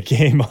quiet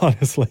game,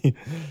 honestly.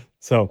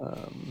 So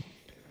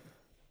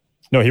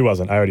no, he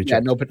wasn't. I already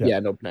checked. No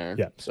Panarin.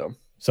 Yeah. So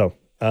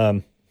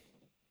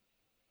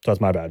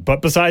that's my bad.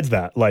 But besides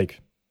that, like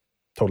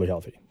totally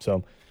healthy.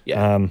 So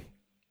yeah.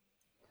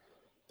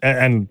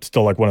 And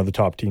still like one of the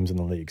top teams in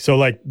the league. So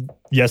like,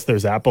 yes,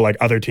 there's that, but like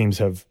other teams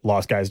have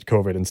lost guys to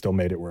COVID and still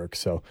made it work.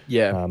 So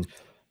yeah,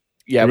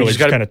 it really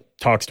just kind of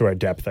talks to our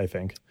depth, I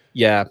think.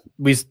 Yeah,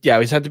 we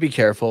just have to be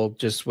careful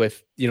just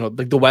with,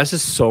 like the West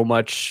is so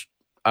much,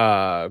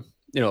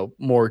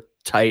 more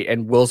tight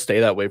and will stay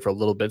that way for a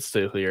little bit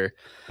still here,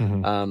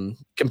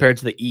 compared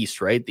to the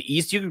East, right? The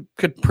East, you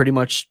could pretty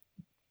much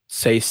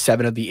say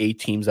 7 of the 8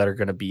 teams that are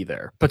going to be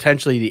there,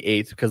 potentially the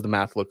 8th because the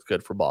math looks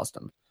good for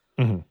Boston.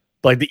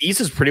 Like the East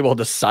is pretty well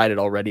decided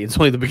already. It's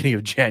only the beginning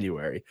of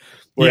January.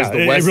 Whereas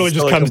the West, it really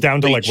just comes down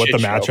to like what the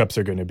matchups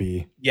are going to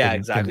be. Yeah,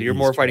 exactly. You're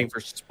more fighting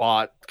for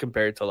spot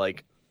compared to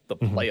like the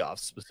playoffs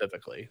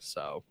specifically.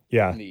 So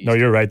yeah, no,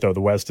 you're right though.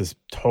 The West is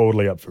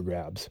totally up for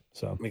grabs.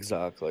 So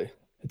exactly,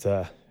 it's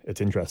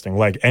interesting.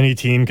 Like any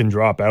team can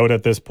drop out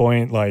at this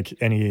point. Like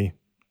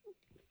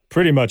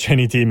pretty much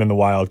any team in the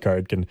wild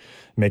card can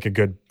make a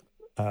good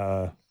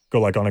go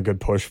like on a good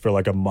push for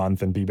like a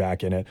month and be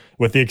back in it,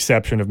 with the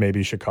exception of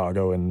maybe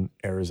Chicago and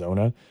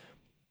Arizona.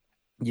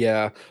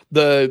 Yeah,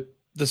 the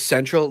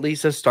Central at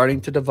least is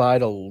starting to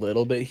divide a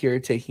little bit here.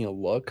 Taking a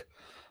look,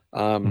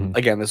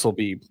 again, this will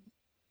be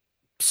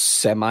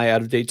semi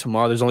out of date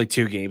tomorrow. There's only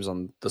 2 games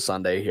on the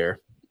Sunday here,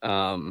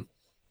 but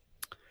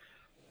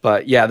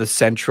yeah, the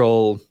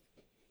Central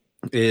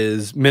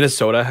is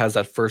Minnesota has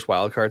that first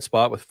wild card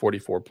spot with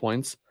 44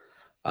 points.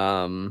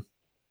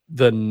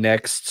 The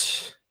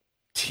next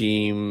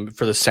team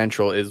for the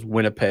Central is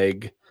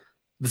Winnipeg.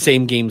 The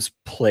same games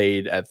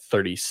played at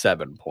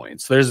 37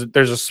 points. There's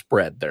a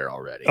spread there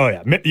already. Oh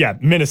yeah,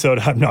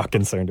 Minnesota I'm not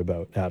concerned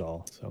about at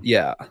all. So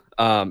yeah,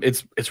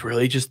 it's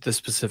really just the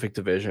specific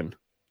division,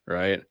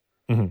 right?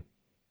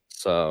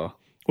 So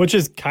which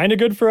is kind of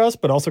good for us,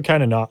 but also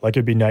kind of not. Like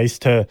it'd be nice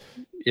to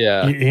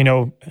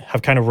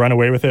have kind of run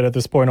away with it at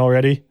this point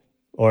already,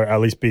 or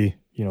at least be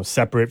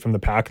separate from the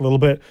pack a little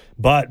bit.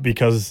 But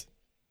because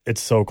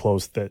it's so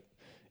close that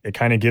it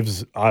kind of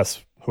gives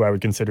us, who I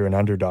would consider an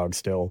underdog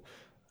still,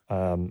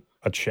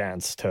 a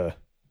chance to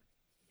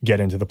get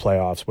into the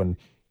playoffs when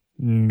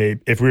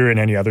maybe if we were in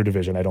any other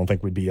division, I don't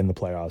think we'd be in the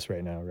playoffs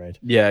right now, right?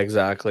 Yeah,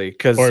 exactly.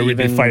 Or we'd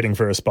be fighting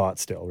for a spot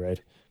still,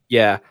 right?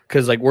 Yeah,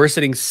 because like we're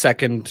sitting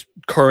second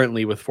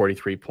currently with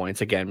 43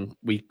 points. Again,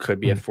 we could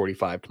be at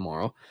 45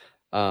 tomorrow,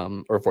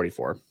 or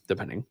 44,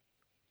 depending.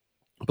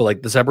 But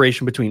like the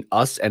separation between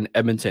us and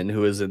Edmonton,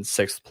 who is in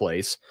 6th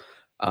place,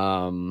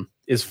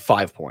 is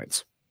 5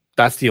 points.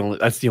 That's the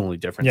only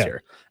difference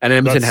here. And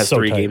Edmonton has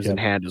 3 games in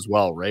hand as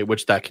well, right?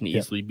 Which that can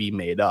easily be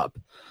made up.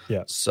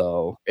 Yeah.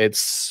 So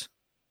it's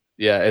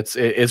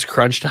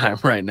crunch time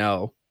right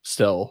now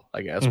still,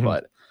 I guess.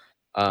 But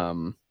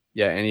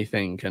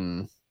anything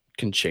can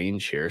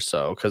change here.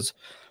 So because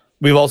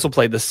we've also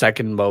played the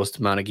second most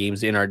amount of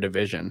games in our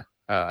division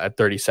at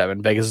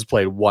 37. Vegas has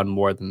played 1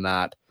 more than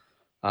that.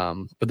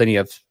 But then you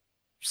have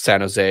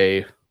San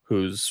Jose,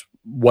 who's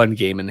 1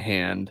 game in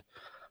hand.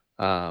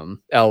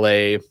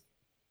 LA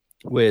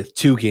with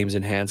 2 games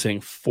in hand,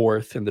 sitting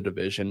 4th in the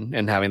division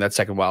and having that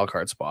second wild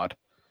card spot.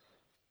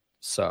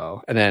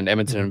 So, and then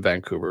Edmonton and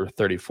Vancouver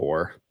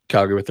 34,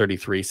 Calgary with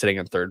 33, sitting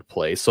in 3rd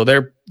place. So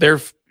they're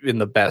in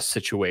the best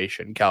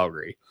situation,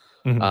 Calgary.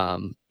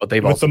 But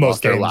they've also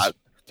lost their last.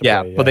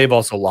 But they've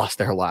also lost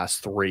their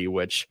last 3,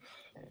 which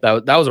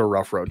that was a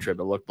rough road trip.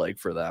 It looked like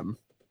for them.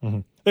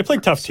 They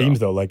played tough teams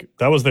though. Like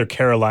that was their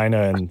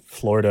Carolina and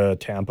Florida,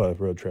 Tampa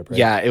road trip, right?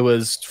 Yeah, it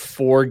was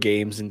 3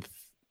 games in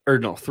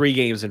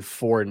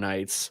 4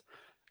 nights.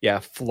 Yeah,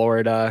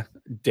 Florida,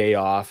 day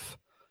off,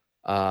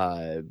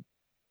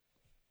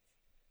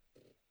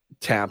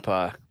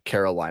 Tampa,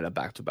 Carolina,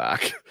 back to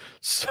back.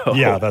 So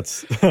yeah,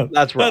 that's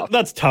rough.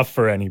 That's tough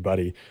for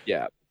anybody.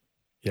 Yeah.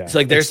 It's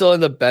like they're still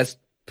in the best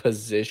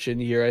position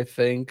here, I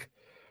think,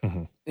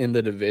 in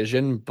the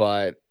division.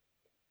 But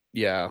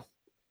yeah,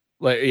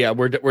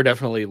 we're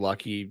definitely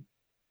lucky.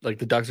 Like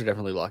the Ducks are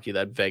definitely lucky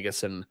that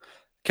Vegas and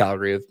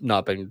Calgary have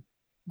not been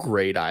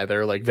great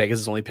either. Like Vegas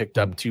has only picked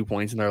up 2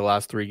 points in their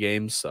last 3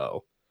 games.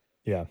 So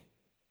no,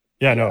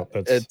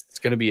 it's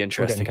going to be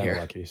interesting here.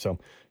 Lucky. So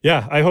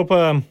yeah, I hope.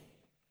 Well,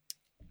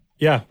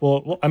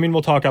 I mean,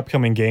 we'll talk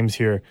upcoming games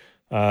here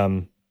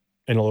in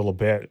a little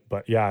bit,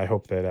 but yeah, I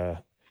hope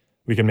that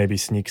we can maybe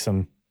sneak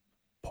some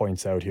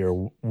points out here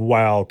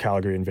while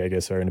Calgary and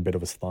Vegas are in a bit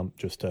of a slump,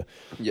 just to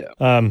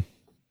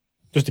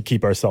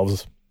keep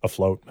ourselves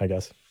afloat, I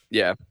guess.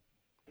 Yeah.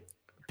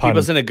 Keep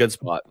us in a good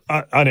spot.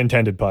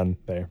 Unintended pun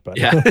there, but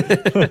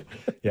yeah.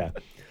 yeah.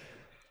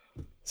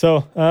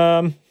 So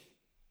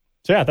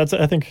yeah, that's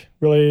I think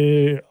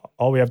really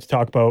all we have to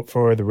talk about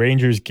for the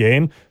Rangers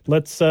game.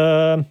 Let's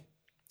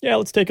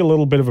take a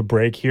little bit of a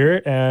break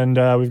here, and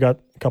we've got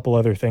a couple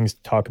other things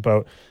to talk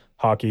about,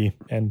 hockey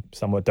and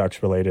somewhat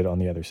Ducks related on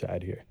the other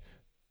side here.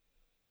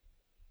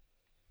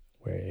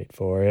 Wait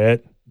for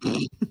it.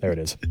 There it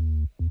is.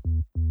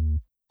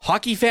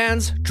 Hockey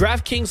fans,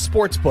 DraftKings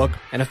Sportsbook,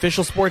 an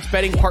official sports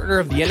betting partner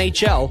of the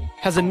NHL,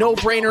 has a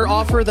no-brainer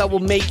offer that will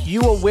make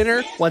you a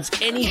winner once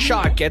any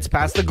shot gets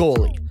past the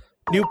goalie.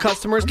 New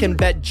customers can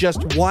bet just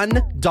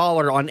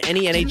 $1 on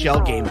any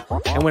NHL game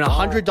and win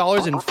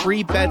 $100 in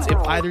free bets if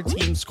either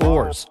team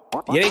scores.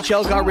 The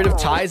NHL got rid of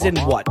ties in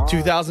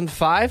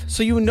 2005?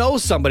 So you know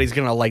somebody's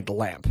gonna light the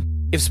lamp.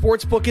 If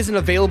Sportsbook isn't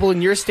available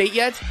in your state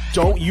yet,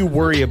 don't you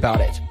worry about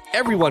it.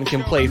 Everyone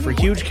can play for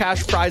huge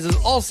cash prizes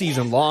all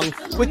season long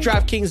with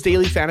DraftKings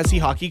daily fantasy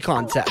hockey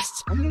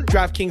contests.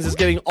 DraftKings is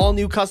giving all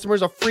new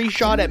customers a free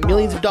shot at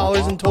millions of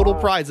dollars in total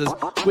prizes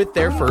with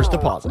their first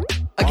deposit.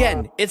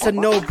 Again, it's a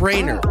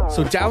no-brainer.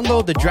 So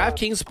download the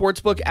DraftKings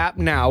Sportsbook app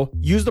now,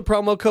 use the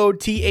promo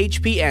code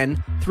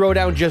THPN, throw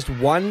down just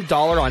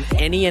 $1 on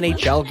any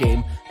NHL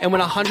game, and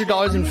win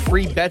 $100 in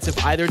free bets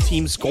if either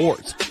team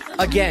scores.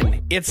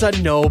 Again, it's a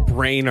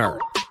no-brainer.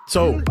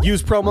 So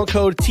use promo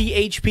code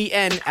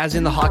THPN as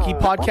in the Hockey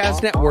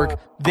Podcast Network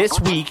this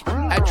week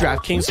at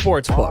DraftKings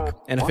Sportsbook,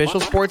 an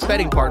official sports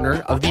betting partner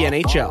of the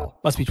NHL.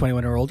 Must be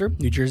 21 or older,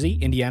 New Jersey,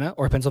 Indiana,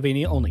 or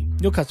Pennsylvania only.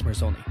 New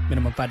customers only.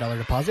 Minimum $5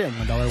 deposit and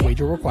 $1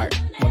 wager required.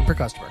 One per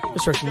customer.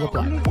 Restrictions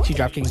apply. See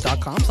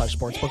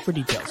DraftKings.com/sportsbook for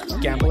details.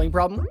 Gambling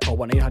problem? Call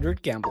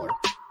 1-800-GAMBLER.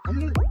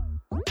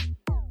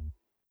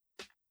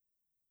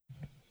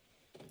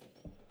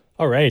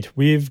 All right,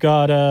 we've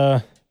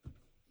got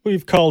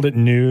we've called it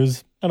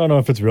news. I don't know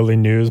if it's really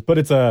news, but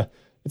it's a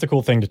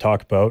cool thing to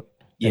talk about.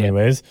 Yeah.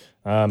 Anyways,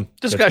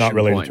 discussion not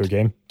related point. to a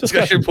game.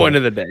 Discussion point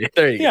of the day.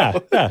 There you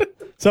go. Yeah.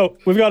 So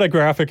we've got a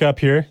graphic up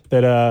here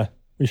that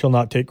we shall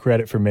not take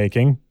credit for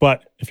making,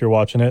 but if you're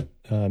watching it,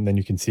 then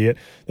you can see it.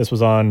 This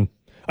was I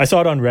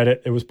saw it on Reddit.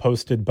 It was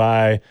posted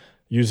by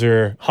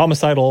user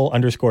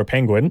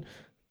homicidal_penguin.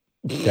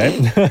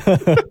 Okay.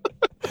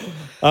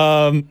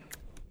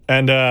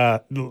 And I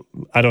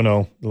don't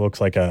know. It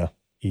looks like a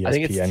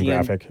ESPN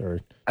graphic or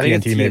I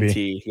think TNT, it's maybe.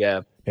 TNT,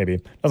 yeah. Maybe.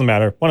 Doesn't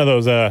matter. One of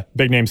those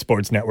big name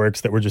sports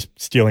networks that we're just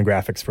stealing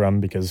graphics from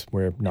because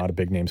we're not a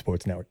big name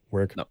sports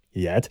network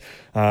yet.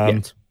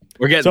 We're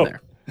getting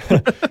there.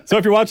 So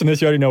if you're watching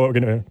this, you already know what we're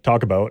going to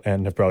talk about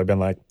and have probably been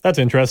like, that's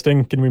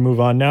interesting. Can we move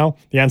on now?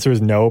 The answer is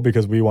no,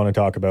 because we want to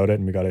talk about it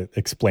and we got to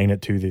explain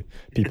it to the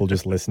people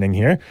just listening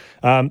here.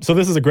 So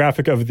this is a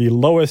graphic of the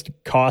lowest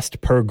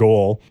cost per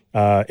goal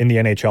in the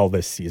NHL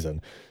this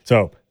season.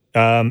 So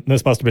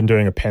this must have been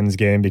during a Pens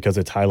game because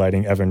it's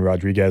highlighting Evan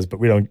Rodriguez, but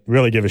we don't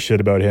really give a shit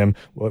about him.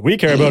 What we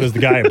care about is the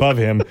guy above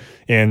him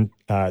in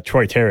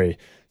Troy Terry.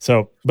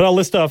 So, but I'll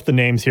list off the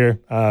names here.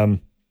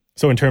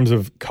 So in terms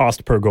of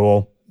cost per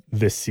goal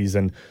this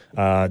season,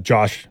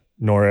 Josh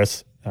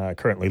Norris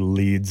currently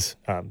leads,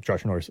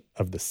 Josh Norris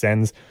of the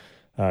Sens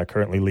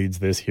currently leads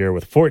this year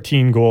with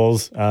 14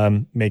 goals,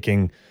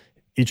 making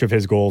each of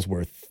his goals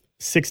worth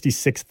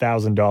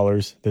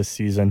 $66,000 this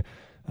season.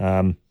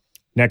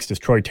 Next is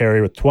Troy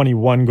Terry with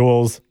 21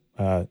 goals.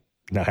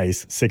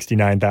 Nice.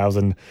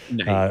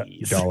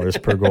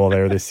 $69,000 per goal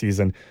there this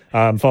season.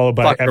 Followed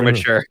by Evan.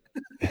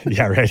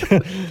 Yeah, right.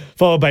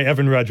 Followed by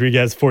Evan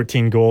Rodriguez,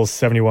 14 goals,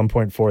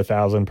 $71.4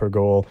 thousand per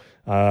goal.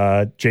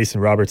 Jason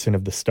Robertson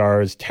of the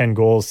Stars, 10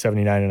 goals,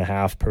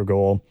 $79.5 per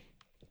goal.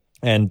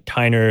 And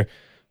Tyner,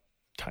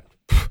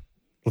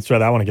 let's try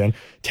that one again.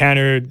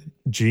 Tanner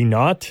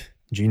Gino.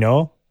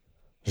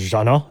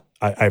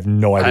 I have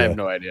no idea.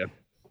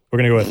 We're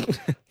gonna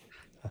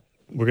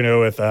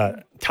go with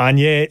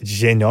Tanya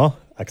Geno,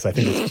 because I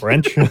think it's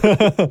French.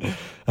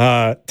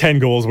 10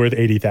 goals worth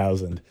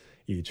 $80,000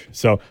 each.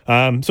 So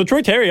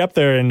Troy Terry up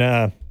there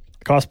in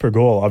cost per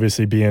goal,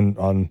 obviously being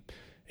on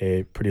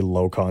a pretty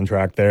low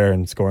contract there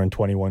and scoring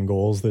 21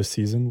 goals this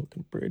season,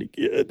 looking pretty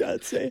good,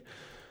 I'd say.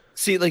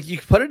 See, like you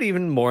put it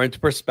even more into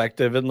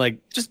perspective and like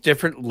just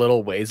different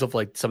little ways of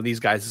like some of these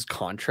guys'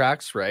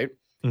 contracts, right?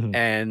 Mm-hmm.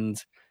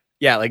 And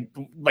yeah, like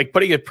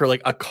putting it per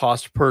like a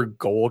cost per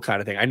goal kind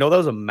of thing. I know that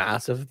was a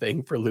massive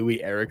thing for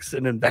Louis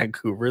Eriksson in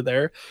Vancouver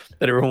there,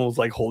 that everyone was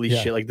like, holy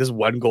shit, like this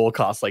one goal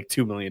costs like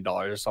 $2 million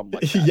or something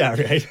like that. Yeah,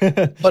 right.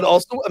 But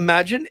also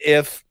imagine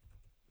if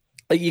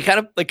like you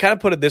kind of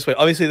put it this way.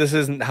 Obviously, this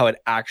isn't how it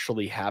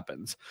actually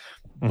happens,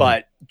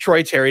 but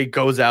Troy Terry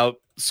goes out,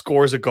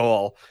 scores a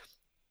goal.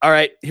 All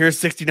right, here's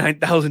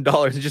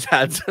 $69,000 and just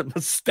adds him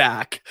a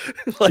stack.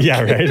 Like,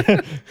 yeah,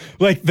 right.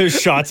 Like there's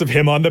shots of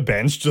him on the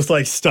bench, just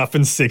like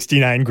stuffing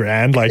 69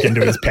 grand like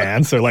into his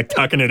pants or like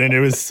tucking it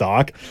into his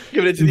sock,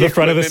 giving it to the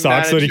front of the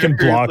sock so that he can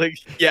block. Like,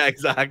 yeah,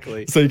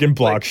 exactly. So he can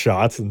block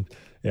shots and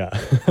yeah.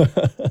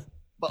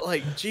 But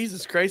like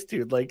Jesus Christ,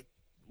 dude, like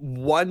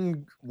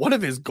one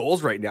of his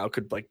goals right now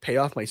could like pay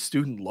off my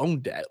student loan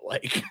debt,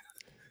 like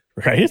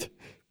right.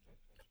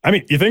 I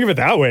mean, you think of it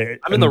that way.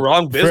 I'm in the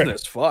wrong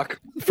business. Fuck.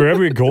 For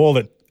every goal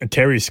that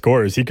Terry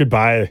scores, he could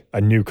buy a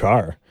new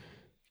car.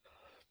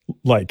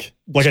 Like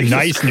a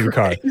nice new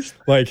car.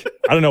 Like,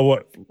 I don't know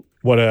what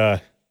I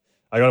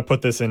got to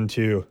put this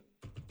into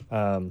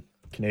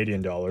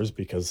Canadian dollars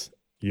because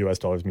US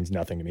dollars means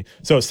nothing to me.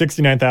 So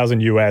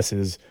 69,000 US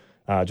is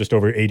just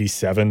over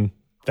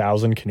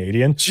 87,000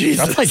 Canadian.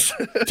 Jesus. That's like,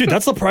 dude,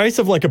 that's the price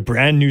of like a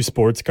brand new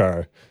sports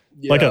car.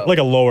 Yeah. Like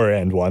a lower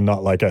end one,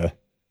 not like a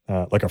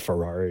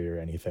Ferrari or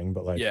anything,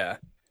 but like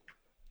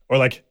or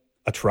like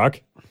a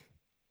truck.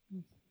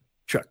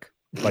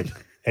 Like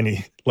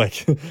any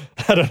like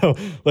I don't know,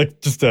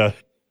 like just a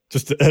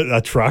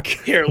truck.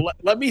 Here,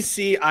 let me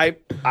see.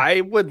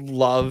 I would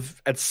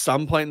love at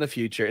some point in the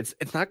future.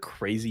 It's not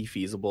crazy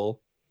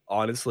feasible,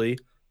 honestly,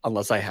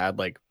 unless I had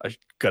like a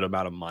good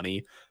amount of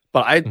money.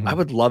 But I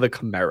would love a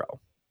Camaro.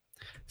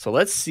 So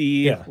let's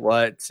see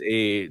what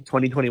a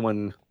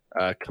 2021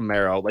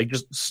 Camaro, like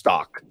just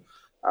stock,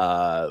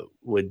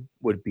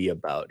 would be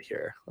about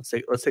here. Let's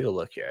take a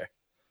look here.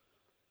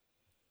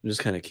 I'm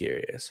just kind of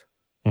curious.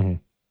 Mm-hmm.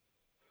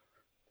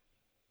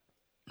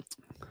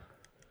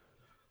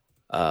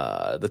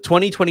 The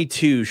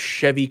 2022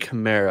 Chevy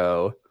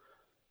Camaro,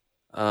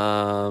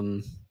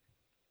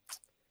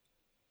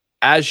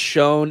 as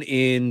shown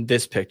in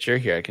this picture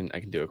here, I can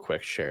do a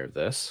quick share of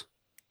this.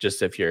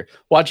 Just if you're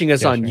watching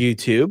us on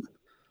YouTube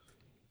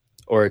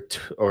or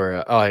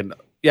I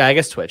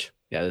guess Twitch.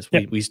 Yeah,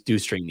 we do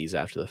stream these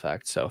after the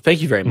fact. So thank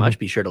you very much.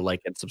 Be sure to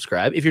like and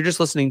subscribe. If you're just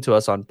listening to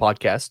us on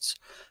podcasts,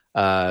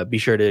 be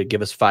sure to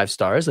give us 5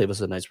 stars, leave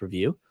us a nice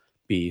review.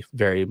 Be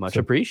very much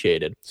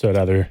appreciated. So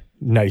that other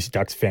nice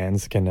Ducks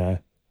fans can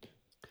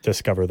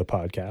discover the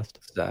podcast.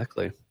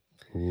 Exactly.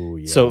 Ooh,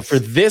 yes. So for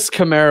this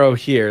Camaro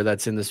here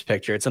that's in this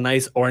picture, it's a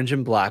nice orange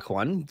and black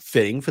one,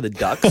 fitting for the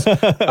Ducks.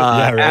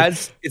 Right.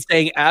 As it's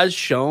saying, as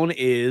shown,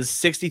 is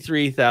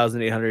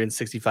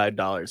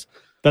 $63,865.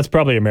 That's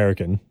probably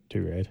American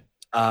too, right?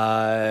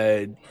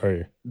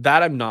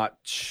 That I'm not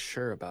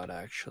sure about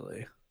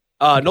actually.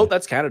 No,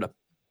 that's Canada.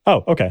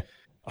 Oh, okay.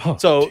 Oh,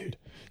 so. Dude.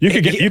 You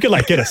could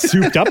like get a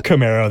souped up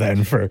Camaro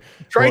then for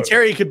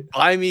Terry could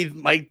buy me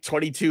my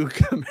 22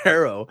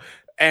 Camaro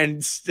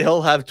and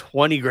still have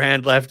 20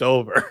 grand left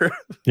over.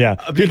 Yeah.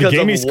 Dude, because the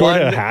game he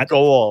scored a hat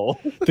goal.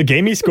 The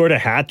game he scored a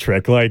hat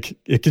trick. Like,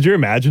 could you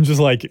imagine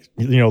just like,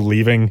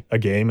 leaving a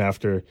game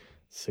after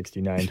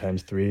 69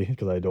 times 3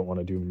 because I don't want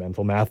to do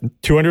mental math.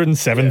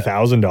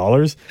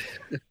 $207,000.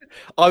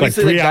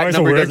 Obviously, like 3 hours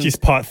of work, he's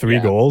pot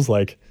 3 goals.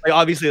 Like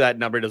obviously that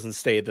number doesn't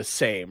stay the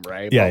same,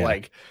 right? Yeah.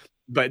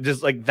 But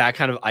just like that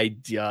kind of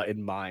idea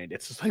in mind,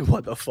 it's just like,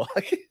 what the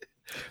fuck? You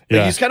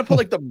just got to put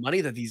like the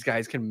money that these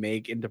guys can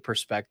make into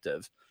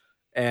perspective.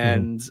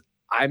 And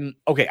I'm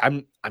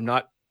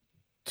not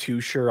too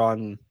sure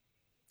on,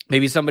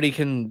 maybe somebody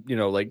can,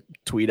 like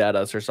tweet at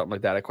us or something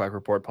like that at Quack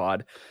Report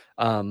Pod.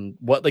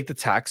 What like the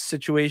tax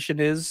situation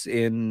is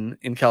in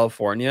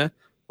California,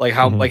 like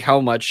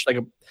how much, like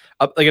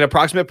an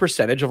approximate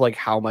percentage of like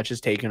how much is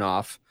taken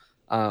off,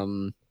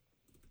 like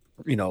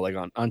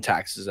on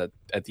taxes at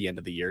the end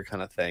of the year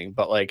kind of thing.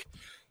 But like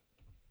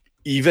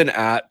even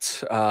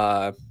at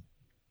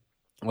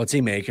what's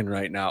he making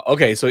right now?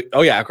 Okay, so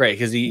great,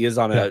 because he is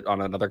on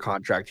another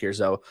contract here.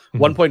 So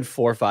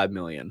 1.45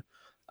 million.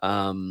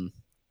 I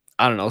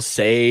don't know,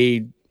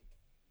 say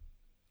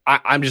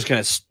I'm just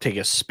gonna take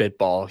a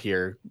spitball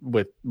here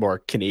with more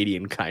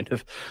Canadian kind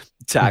of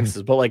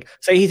taxes, but like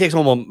say he takes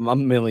home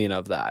 $1 million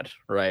of that,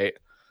 right?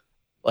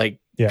 Like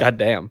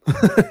goddamn.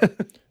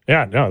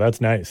 Yeah, no,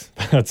 that's nice.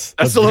 That's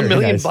still $1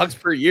 million bucks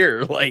per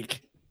year.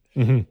 Like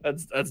Mm-hmm.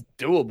 That's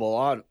doable,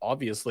 on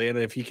obviously. And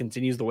if he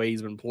continues the way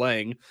he's been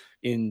playing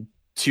in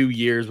 2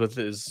 years with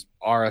his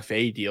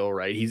RFA deal,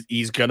 right,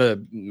 he's gonna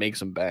make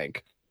some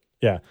bank.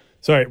 Yeah.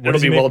 Sorry, what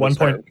does he make?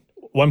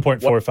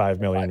 1.45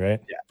 million, right?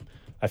 Yeah.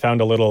 I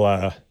found a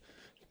little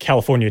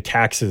California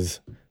taxes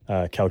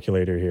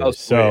calculator here. Oh,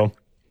 so,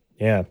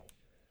 yeah,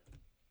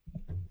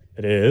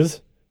 it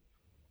is.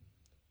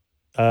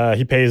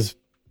 He pays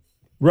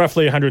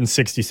roughly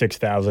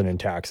 $166,000 in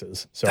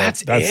taxes. So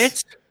that's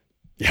it.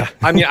 Yeah.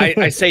 I mean,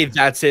 I say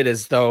that's it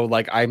as though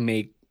like I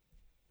make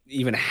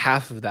even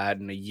half of that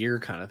in a year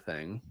kind of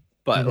thing.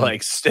 But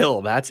like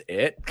still, that's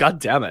it. God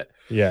damn it.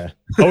 Yeah.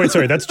 Oh wait,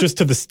 sorry. That's just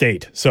to the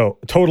state. So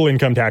total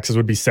income taxes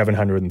would be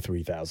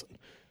 $703,000.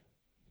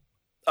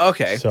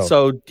 Okay,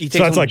 so he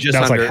takes that's like just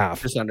that's under like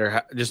half,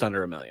 just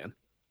under $1 million.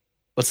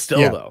 But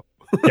still, though.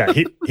 Yeah,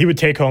 he would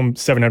take home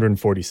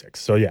 746.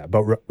 So yeah,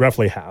 but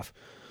roughly half.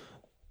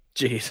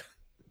 Jeez.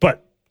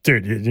 But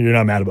dude, you're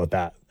not mad about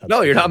that.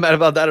 No, you're not mad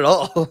about that at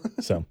all.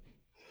 So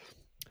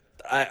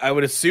I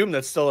would assume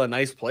that's still a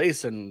nice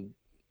place in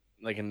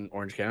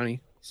Orange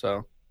County.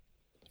 So.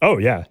 Oh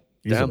yeah,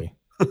 easily.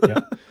 Yeah.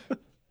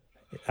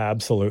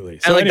 Absolutely.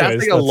 So and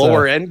anyways, that's like a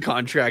lower end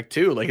contract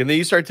too. Like, and then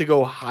you start to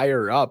go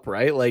higher up,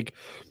 right? Like,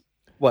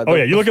 what? Oh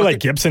yeah, you look at like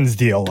Gibson's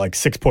deal, like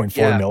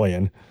 6.4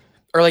 million.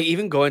 Or like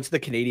even going to the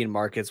Canadian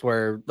markets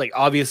where, like,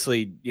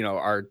 obviously,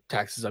 our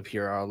taxes up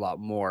here are a lot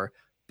more,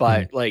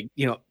 but like,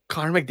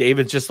 Connor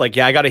McDavid's just like,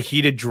 yeah, I got a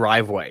heated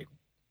driveway.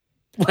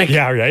 Like,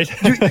 Yeah, right.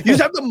 you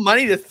just have the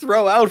money to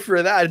throw out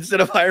for that instead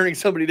of hiring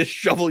somebody to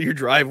shovel your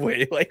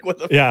driveway. Like, what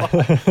the Yeah.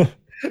 fuck?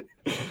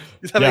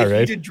 Just have Yeah, a right.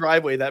 heated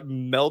driveway that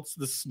melts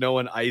the snow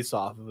and ice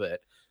off of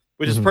it,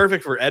 which is Mhm.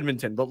 perfect for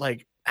Edmonton. But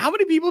like, how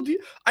many people do you,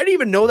 I didn't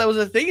even know that was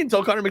a thing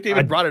until Connor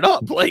McDavid brought it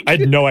up. Like, I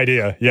had no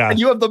idea. Yeah. and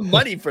you have the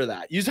money for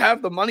that. You just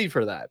have the money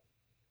for that,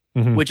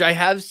 Mhm. which I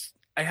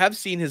have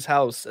seen his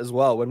house as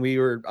well. When we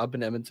were up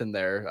in Edmonton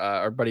there,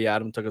 our buddy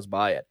Adam took us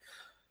by it.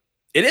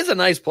 It is a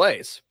nice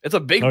place. It's a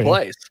big Oh, yeah.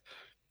 place.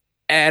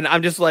 And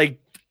I'm just like,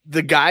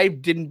 the guy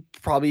didn't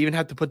probably even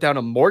have to put down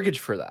a mortgage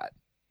for that.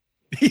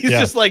 He's Yeah.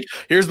 just like,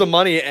 here's the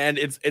money and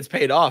it's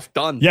paid off.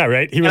 Done. Yeah,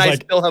 right. He And was I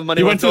like, still have money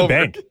he went left to the over.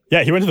 bank.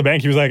 Yeah, he went to the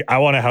bank. He was like, I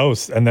want a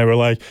house. And they were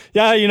like,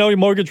 yeah, your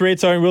mortgage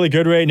rates aren't really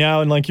good right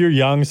now. And like, you're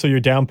young, so your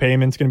down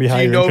payment's going to be Do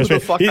higher. you know who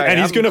interest the rate." fuck I And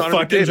he's am? going to Connor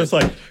fucking McDavid. just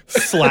like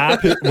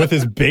slap it with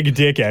his big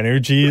dick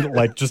energy,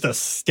 like just a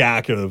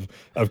stack of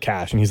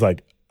cash. And he's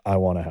like, I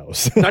want a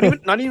house. not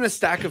even a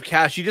stack of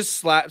cash. He just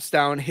slaps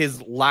down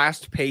his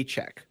last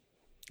paycheck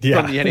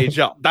Yeah. from the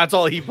NHL. That's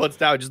all he puts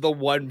down, just the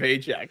one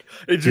paycheck.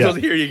 It just Yeah. goes,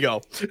 here you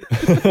go.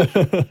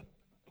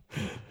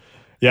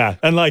 Yeah.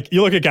 And like,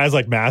 you look at guys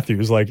like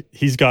Matthews, like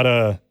he's got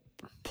a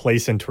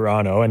place in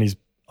Toronto and he's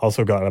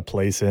also got a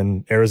place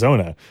in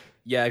Arizona.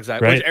 Yeah,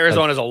 exactly. Right? Which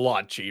Arizona's a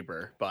lot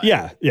cheaper, but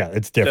Yeah. Yeah.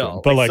 It's different.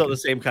 still, but like, still the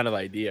same kind of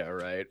idea,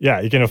 right?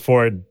 yeah, you can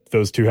afford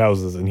those two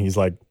houses and he's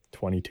like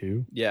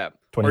 22. Yeah.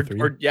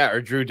 23. Or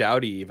Drew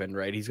Doughty even,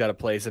 right? He's got a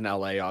place in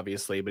LA,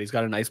 obviously, but he's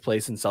got a nice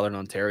place in Southern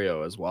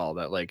Ontario as well.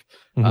 That like,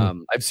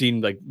 Mhm. I've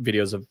seen like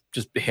videos of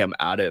just him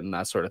at it and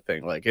that sort of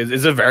thing. Like,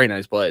 it's a very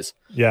nice place.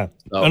 Yeah.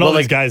 So, And all but,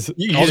 these like, guys,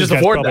 you all just these guys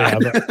afford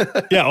probably that.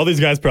 have, yeah, all these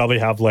guys probably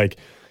have like,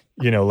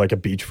 like a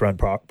beachfront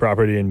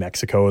property in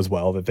Mexico as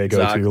well that they go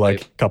Exactly. to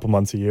like a couple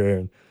months a year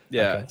and that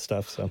Yeah. kind of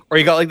stuff. So Or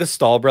you got like the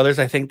Stahl brothers.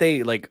 I think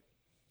they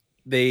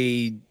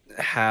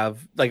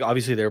have like,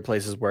 obviously there are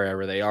places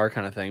wherever they are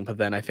kind of thing, but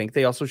then I think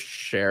they also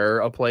share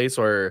a place,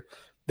 or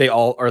they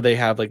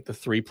have like the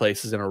 3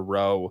 places in a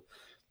row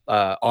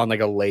on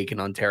like a lake in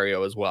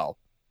Ontario as well.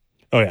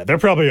 oh yeah, they're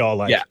probably all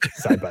like Yeah.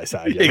 side by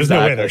side. Yeah, there's no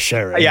way Exactly. they're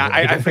sharing. Yeah,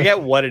 I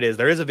forget what it is.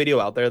 There is a video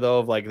out there though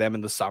of like them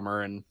in the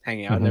summer and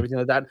hanging out and Mhm. everything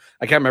like that.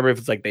 I can't remember if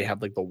it's like they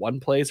have like the one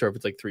place or if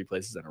it's like 3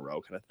 places in a row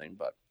kind of thing.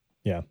 But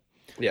Yeah.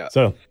 yeah.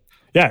 So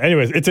yeah,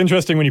 anyways, it's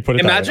interesting when you put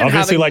it Imagine that way.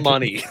 Obviously, having like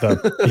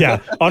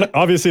money.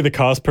 obviously the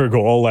cost per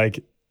goal, like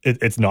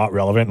it's not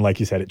relevant. And like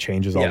you said, it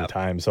changes all Yeah. the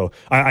time. So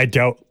I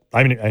doubt.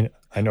 I mean,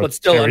 I know But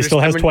still, Terry under still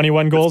has 70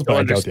 21 goals, Still but I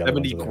under doubt the other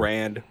 70 ones are there.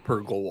 grand per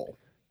goal.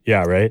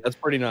 Yeah, right. That's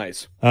pretty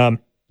nice.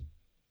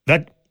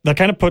 That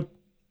kind of put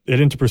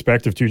it into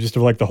perspective too, just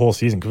of like the whole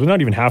season, because we're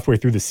not even halfway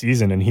through the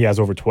season and he has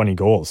over 20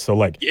 goals. So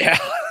like Yeah.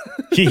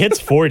 he hits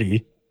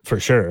 40 for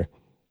sure.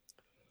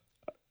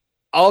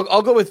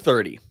 I'll go with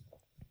 30.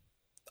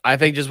 I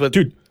think just with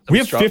Dude, we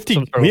have 50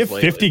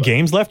 lately, but-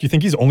 games left. You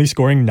think he's only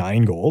scoring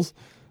 9 goals?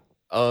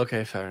 Oh,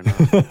 okay, fair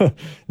enough.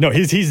 No,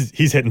 he's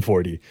hitting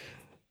 40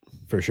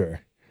 for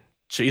sure.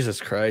 Jesus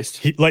Christ.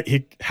 He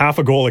half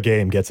a goal a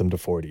game gets him to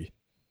 40.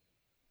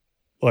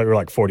 Or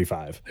like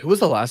 45. Who was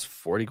the last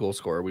 40 goal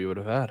scorer we would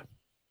have had?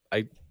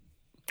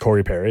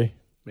 Corey Perry,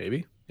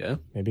 Maybe. Yeah.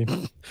 maybe.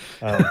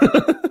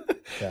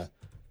 Yeah.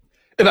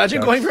 Imagine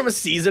Yeah. going from a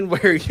season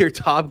where your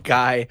top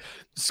guy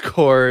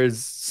scores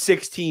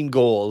 16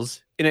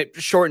 goals in a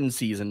shortened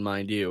season,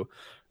 mind you,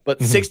 but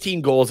Mhm.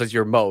 16 goals as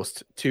your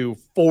most to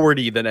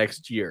 40 the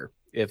next year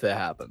if that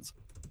happens.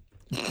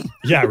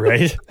 Yeah,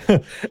 right.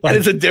 And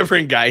it's a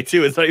different guy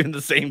too. It's not even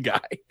the same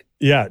guy.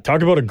 Yeah,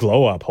 talk about a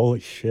glow up. Holy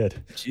shit.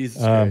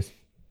 Jesus Um, Christ.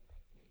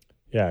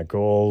 Yeah,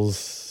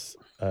 goals.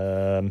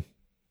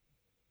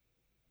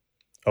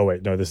 Oh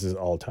wait, no, this is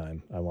all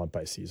time. I want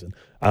by season.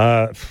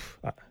 Yeah,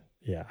 I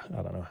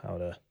don't know how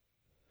to.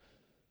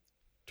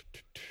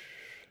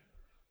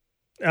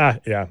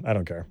 Yeah, I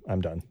don't care.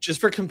 I'm done. Just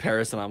for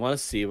comparison, I want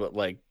to see what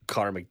like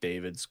Connor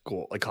McDavid's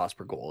goal, like cost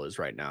per goal, is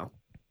right now.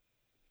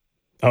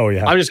 Oh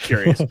yeah, I'm just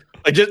curious,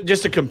 like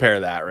just to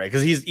compare that, right?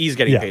 Because he's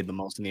getting Yeah. paid the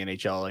most in the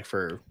NHL, like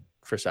for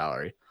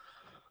salary.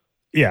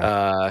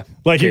 yeah.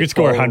 Like you okay, could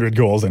score so- 100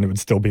 goals and it would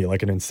still be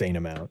like an insane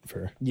amount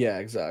for Yeah,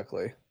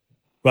 exactly.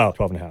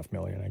 12.5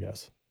 million, I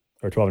guess,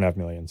 or 12.5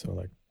 million. So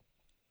like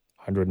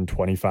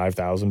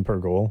 125,000 per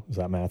goal. Is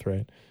that math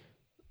right?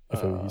 If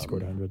he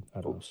scored 100,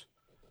 I don't know.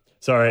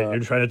 Sorry, you're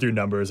trying to do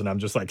numbers and I'm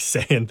just like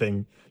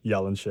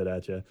yelling shit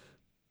at you.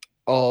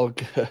 All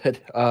good.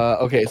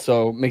 Okay,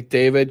 so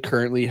McDavid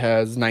currently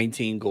has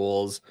 19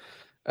 goals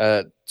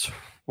at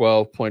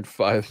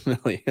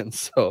 12.5 million.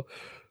 So,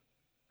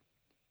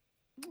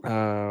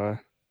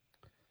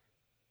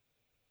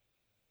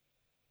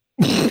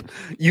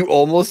 you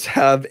almost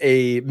have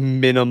a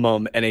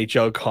minimum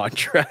NHL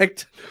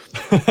contract.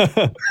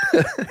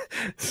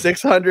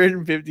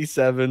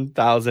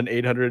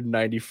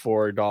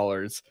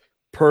 $657,894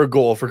 per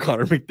goal for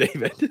Connor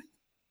McDavid.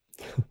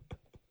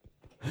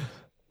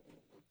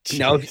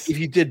 Now, if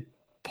you did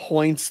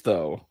points,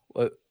 though,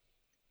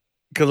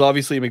 because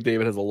obviously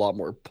McDavid has a lot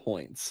more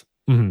points,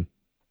 Mhm.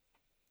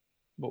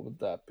 what would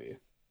that be?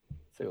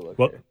 Let's take a look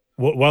Well, here.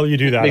 while you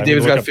do that, I'm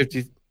McDavid's gonna got look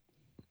 50.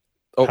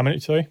 Oh. How many?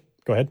 Sorry,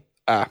 go ahead.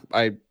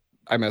 I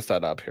messed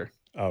that up here.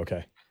 Oh,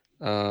 okay.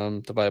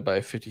 Divided by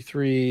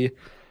 53.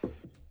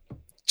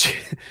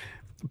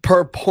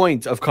 Per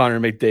point of Connor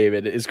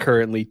McDavid is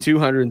currently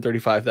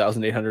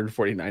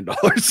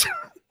 $235,849.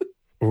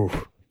 Ooh,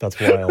 that's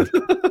wild.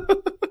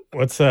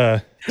 What's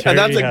and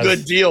that's a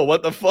good deal.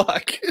 What the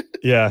fuck?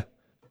 Yeah.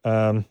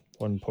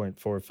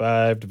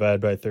 1.45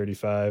 divided by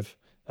 35.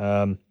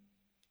 And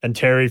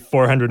Terry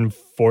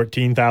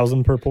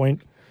 414,000 per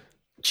point.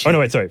 Oh no,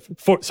 wait, sorry.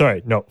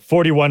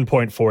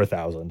 41.4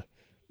 thousand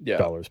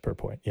dollars per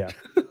point. Yeah.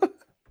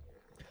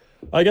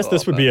 I guess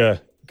this would be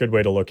a good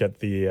way to look at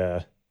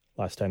the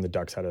last time the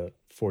Ducks had a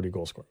 40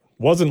 goal scorer.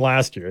 Wasn't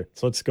last year.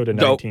 So let's go to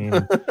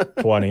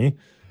 1920.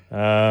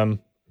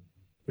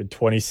 With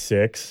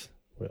 26.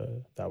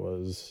 That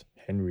was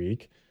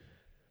Henrique.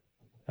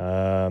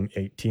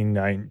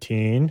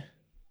 18-19.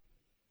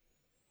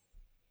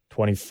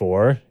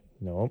 24.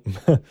 No.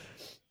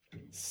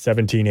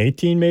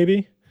 17-18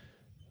 maybe.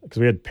 Because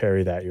we had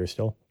Perry that year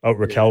still. Oh,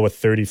 Raquel with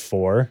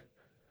 34.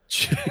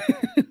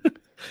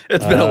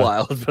 It's been a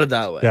while. Let's put it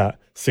that way. Yeah.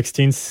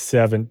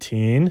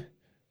 16-17.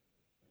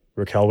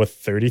 Raquel with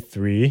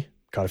 33.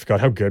 God, I forgot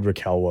how good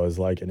Raquel was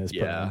like in his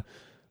prime.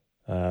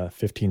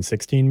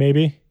 15-16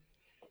 maybe.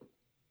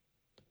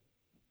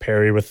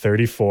 Perry with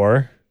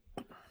 34.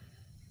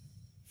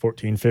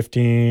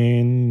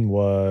 14-15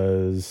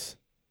 was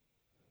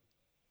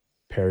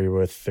Perry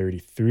with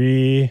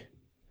 33.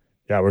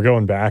 Yeah, we're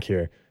going back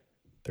here.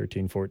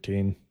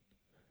 13-14.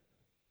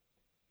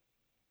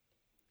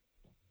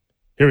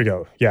 Here we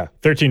go. Yeah,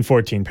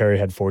 13-14, Perry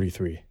had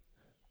 43.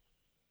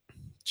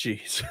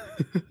 Jeez.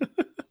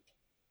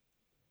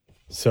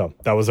 So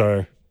that was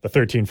the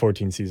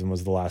 13-14 season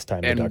was the last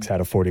time the Ducks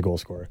had a 40 goal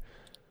scorer.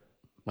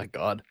 My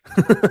God.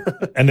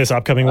 And this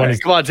upcoming one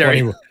is come on,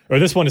 Terry.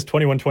 This one is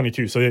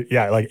 21-22. So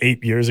yeah, like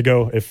 8 years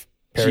ago, if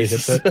Perry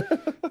hits it.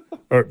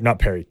 Or not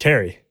Perry,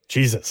 Terry.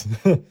 Jesus.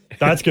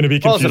 That's going to be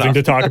confusing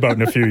to talk about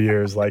in a few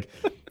years. Like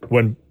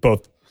when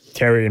both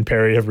Terry and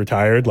Perry have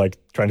retired, like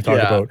trying to talk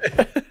about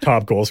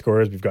top goal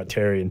scorers. We've got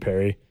Terry and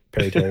Perry.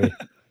 Terry.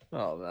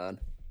 Oh, man.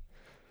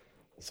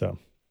 So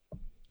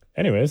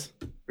anyways.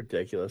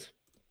 Ridiculous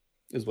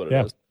is what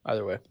it is.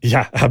 Either way.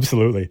 Yeah,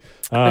 absolutely.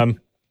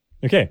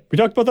 Okay, we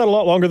talked about that a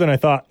lot longer than I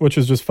thought, which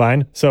was just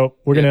fine. So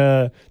we're going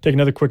to take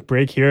another quick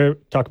break here,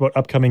 talk about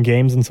upcoming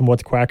games and some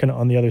what's quacking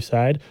on the other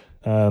side.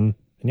 And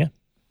yeah.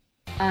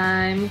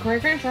 I'm Corey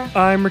Crenshaw.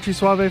 I'm Richie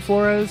Suave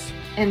Flores.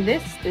 And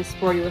this is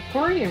Sporty with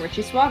Corey and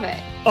Richie Suave.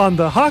 On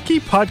the Hockey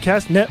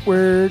Podcast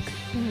Network.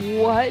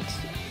 What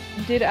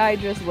did I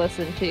just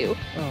listen to?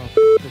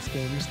 Oh, this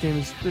game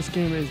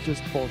is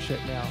just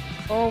bullshit now.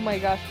 Oh my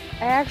gosh.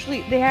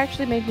 They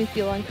actually made me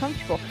feel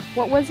uncomfortable.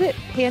 What was it?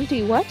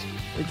 Panty what?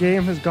 The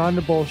game has gone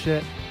to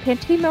bullshit.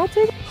 Panty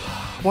melted?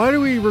 Why do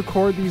we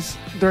record these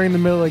during the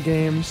middle of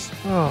games?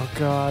 Oh,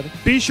 God.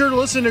 Be sure to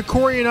listen to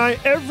Corey and I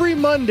every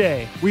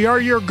Monday. We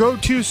are your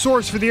go-to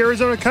source for the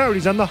Arizona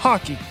Coyotes on the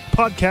Hockey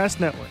Podcast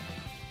Network.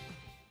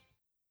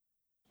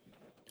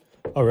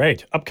 All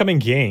right. Upcoming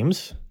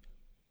games.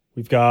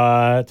 We've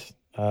got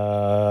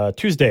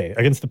Tuesday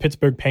against the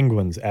Pittsburgh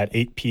Penguins at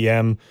 8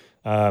 p.m.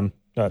 No,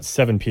 it's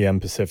 7 p.m.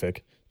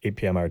 Pacific, 8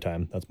 p.m. our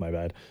time. That's my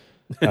bad.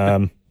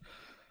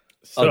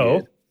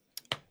 So,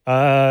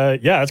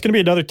 it's going to be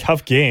another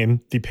tough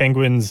game. The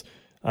Penguins,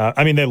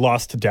 they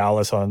lost to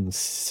Dallas on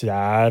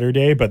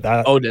Saturday, but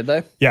that... Oh, did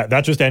they? Yeah,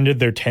 that just ended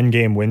their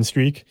 10-game win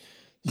streak.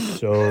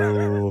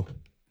 So,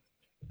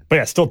 but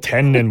yeah, still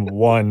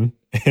 10-1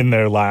 in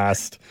their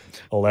last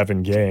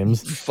 11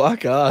 games.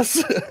 Fuck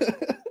us.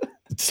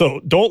 So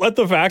don't let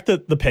the fact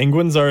that the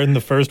Penguins are in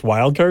the first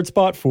wild card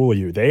spot fool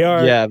you. They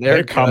are. Yeah,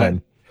 they're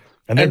coming,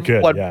 and they're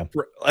good.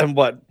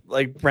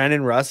 Like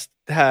Brandon Rust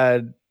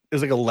had. It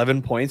was like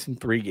 11 points in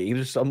 3 games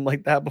or something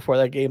like that before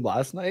that game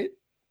last night.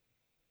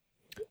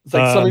 It's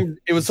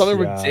like something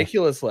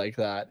ridiculous like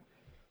that.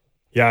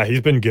 Yeah,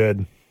 he's been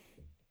good.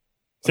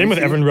 Same with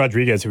Evan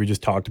Rodriguez, who we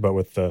just talked about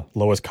with the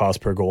lowest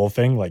cost per goal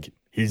thing. Like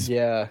he's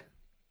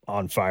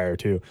on fire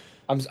too.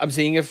 I'm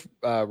seeing if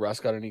Russ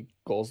got any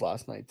goals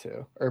last night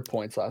too, or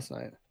points last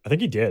night. I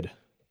think he did.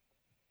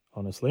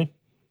 Honestly,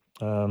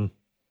 because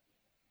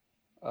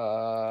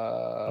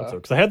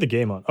I had the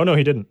game on. Oh no,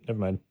 he didn't. Never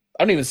mind.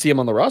 I don't even see him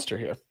on the roster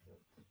here.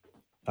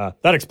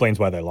 That explains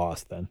why they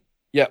lost then.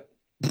 Yep.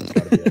 That's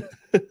gotta be it.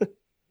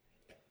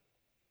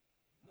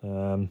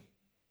 Oh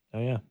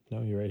yeah,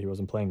 no, you're right. He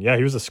wasn't playing. Yeah,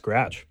 he was a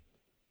scratch.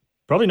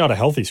 Probably not a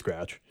healthy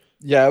scratch.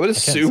 Yeah, I would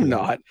assume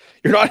not.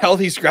 You're not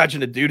healthy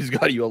scratching a dude who's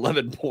got you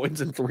 11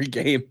 points in 3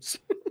 games.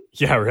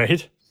 Yeah,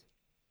 right.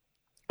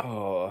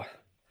 Oh.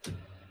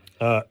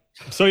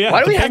 So yeah,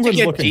 why do we have to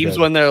get teams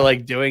when they're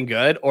like doing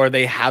good, or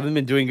they haven't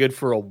been doing good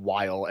for a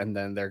while, and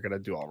then they're gonna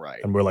do all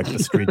right? And we're like the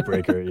streak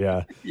breaker.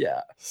 Yeah.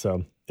 Yeah.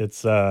 So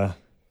it's I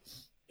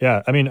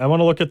want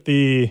to look at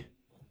the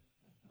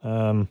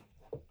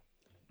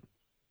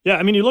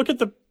you look at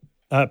the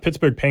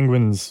Pittsburgh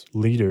Penguins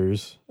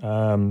leaders.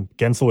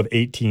 Gensel with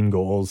 18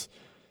 goals,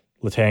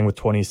 Letang with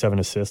 27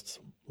 assists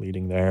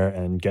leading there,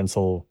 and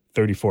Gensel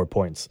 34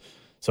 points.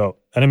 So,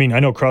 and I mean,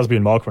 I know Crosby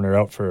and Malkin are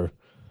out for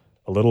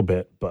a little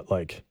bit, but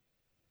like,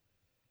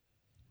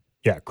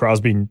 yeah,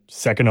 Crosby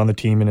second on the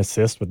team in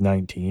assists with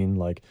 19.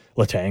 Like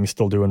Letang's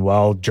still doing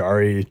well.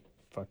 Jari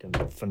fucking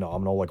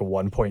phenomenal, like a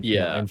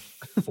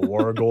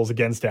 1.94 goals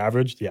against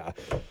average. Yeah,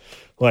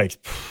 like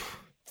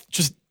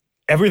just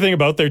everything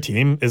about their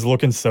team is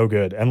looking so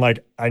good. And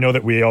like I know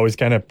that we always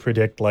kind of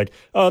predict like,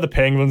 oh, the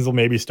Penguins will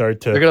maybe start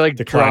to they're gonna like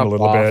decline a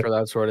little off bit or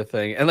that sort of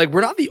thing. And like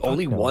we're not the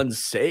only no.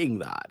 ones saying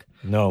that.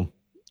 No,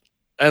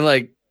 and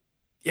like,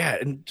 yeah,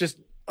 and just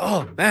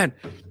oh man.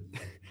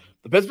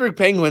 The Pittsburgh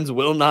Penguins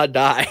will not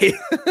die.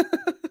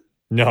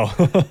 no.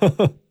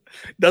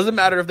 Doesn't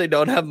matter if they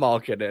don't have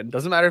Malkin in.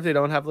 Doesn't matter if they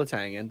don't have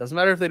Letang in. Doesn't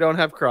matter if they don't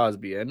have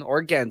Crosby in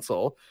or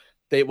Gensel.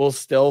 They will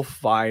still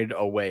find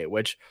a way,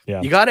 which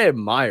you got to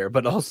admire,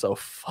 but also,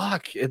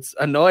 fuck, it's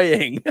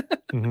annoying.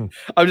 Mm-hmm.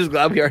 I'm just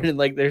glad we aren't in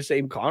like their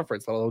same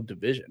conference, let alone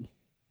division.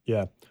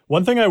 Yeah.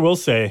 One thing I will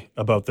say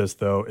about this,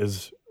 though,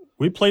 is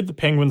we played the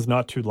Penguins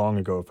not too long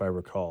ago, if I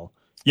recall.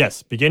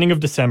 Yes, beginning of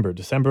December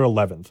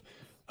 11th.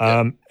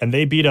 And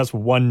they beat us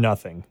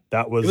 1-0.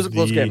 That was a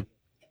close game.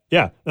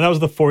 Yeah, and that was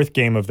the fourth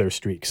game of their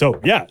streak. So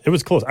yeah, it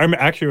was close. I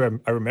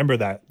remember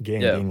that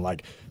game being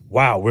like,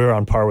 "Wow, we're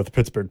on par with the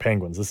Pittsburgh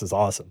Penguins. This is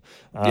awesome."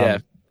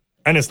 And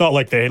it's not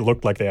like they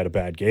looked like they had a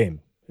bad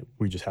game.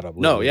 We just had a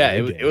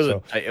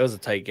it was a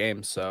tight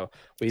game. So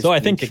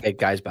I think to get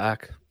guys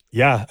back.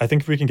 Yeah, I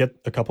think if we can get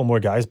a couple more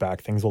guys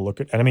back, things will look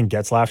good. And I mean,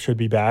 Getzlaf should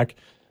be back.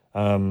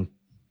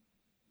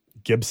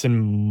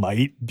 Gibson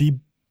might be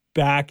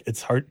back.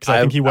 It's hard because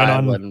I think he went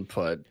on.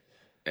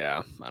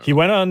 He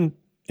went on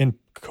in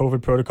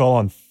COVID protocol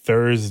on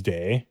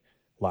Thursday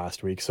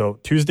last week. So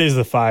Tuesday's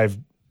the 5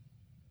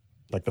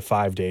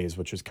 days,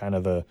 which is kind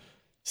of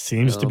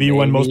seems to be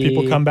when most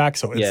people come back.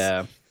 So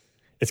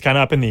it's kind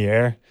of up in the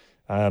air.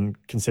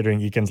 Considering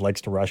Eakins likes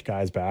to rush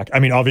guys back. I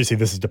mean, obviously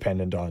this is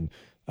dependent on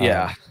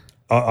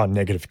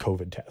negative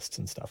COVID tests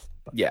and stuff.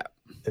 But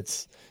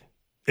it's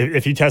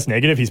if he tests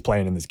negative, he's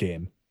playing in this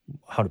game.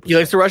 100%. He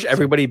likes to rush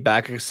everybody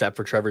back except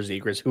for Trevor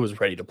Zegras, who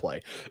was ready to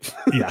play.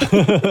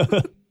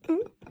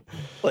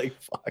 Like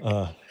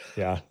fuck.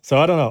 So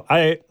I don't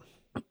know.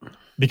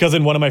 Because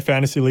in one of my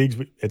fantasy leagues,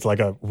 it's like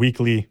a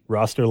weekly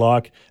roster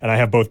lock, and I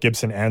have both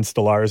Gibson and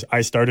Stellaris.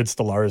 I started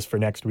Stellaris for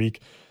next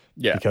week.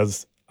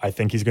 Because I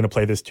think he's going to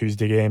play this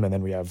Tuesday game, and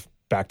then we have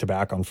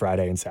back-to-back on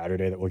Friday and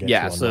Saturday that we'll get to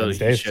on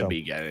Wednesday. He should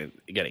be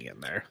getting in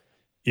there.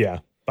 Yeah,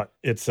 but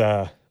it's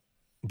I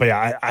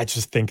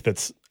just think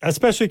that's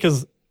especially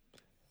because.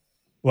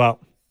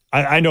 Well,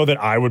 I know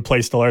that I would play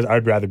Stellaris.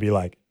 I'd rather be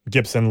like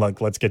Gibson,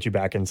 like let's get you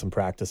back in some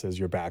practices.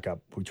 You're back up.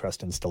 We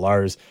trust in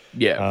Stellaris.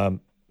 Yeah.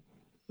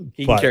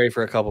 He can carry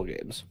for a couple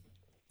games.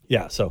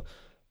 Yeah. So,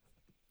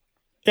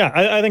 yeah,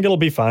 I think it'll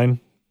be fine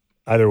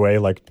either way.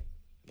 Like,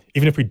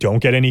 even if we don't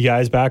get any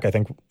guys back, I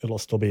think it'll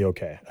still be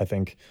okay. I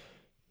think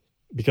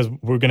because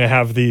we're going to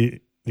have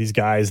these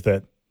guys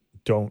that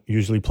don't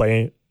usually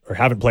play or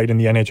haven't played in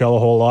the NHL a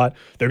whole lot.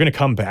 They're going to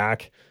come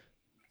back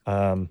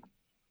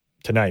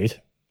tonight.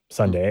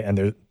 Sunday, and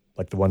they're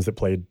like the ones that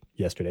played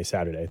yesterday,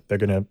 Saturday. They're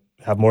going to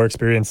have more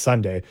experience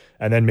Sunday,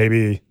 and then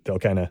maybe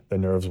the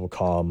nerves will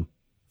calm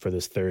for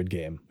this third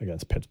game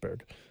against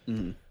Pittsburgh.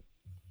 Mm-hmm.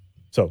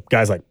 So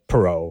guys like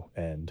Perreault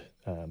and,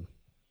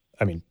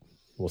 I mean,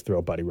 we'll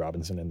throw Buddy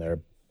Robinson in there,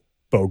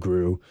 Bo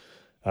Grew,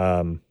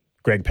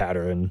 Greg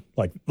Patterson,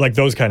 like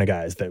those kind of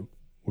guys that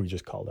we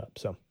just called up.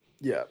 So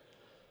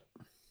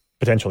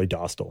potentially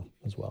Dostal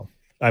as well.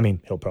 I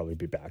mean, he'll probably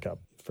be back up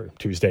for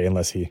Tuesday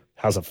unless he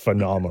has a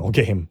phenomenal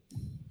game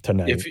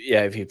tonight.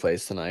 If he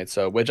plays tonight.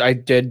 So, which I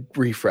did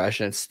refresh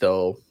and it's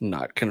still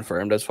not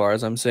confirmed as far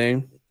as I'm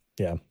seeing.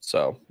 Yeah.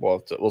 So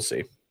we'll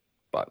see.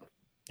 But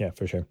yeah,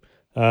 for sure.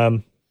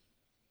 So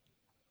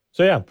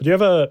yeah, do you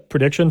have a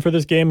prediction for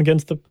this game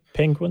against the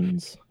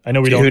Penguins? I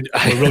know we're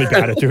really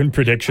bad at doing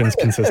predictions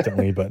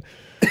consistently, but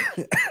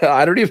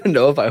I don't even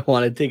know if I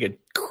want to take a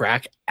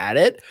crack at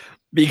it.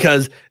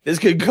 Because this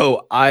could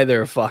go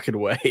either fucking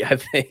way, I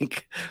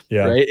think.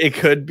 Yeah. Right? It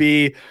could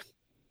be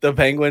the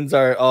Penguins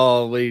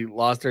we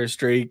lost our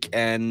streak,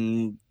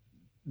 and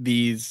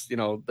these,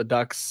 the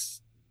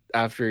Ducks,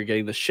 after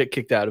getting the shit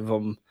kicked out of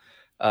them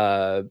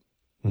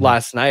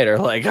last night, are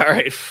like, all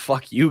right,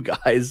 fuck you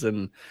guys,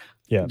 and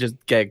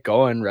just get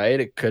going, right?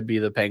 It could be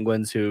the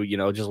Penguins who,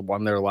 just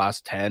won their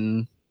last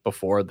 10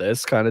 before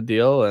this kind of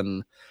deal,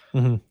 and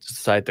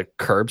decide to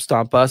curb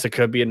stomp us. It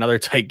could be another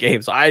tight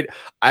game. So I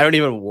don't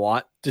even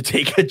want to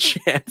take a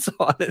chance,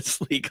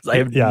 honestly, because I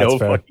have no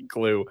fucking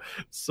clue.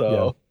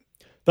 So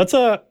that's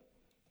an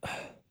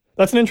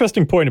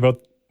interesting point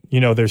about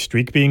their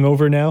streak being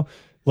over now.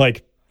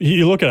 Like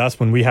you look at us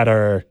when we had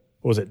our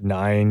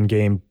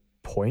 9-game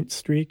point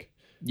streak,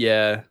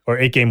 or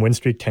 8-game win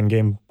streak,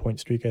 10-game point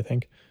streak. I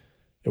think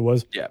it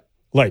was. Yeah.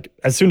 Like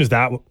as soon as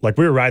that, like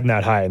we were riding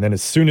that high, and then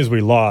as soon as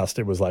we lost,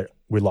 it was like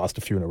we lost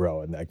a few in a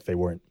row, and like they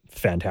weren't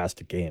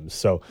fantastic games.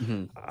 So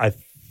I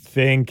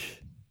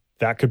think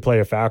that could play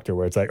a factor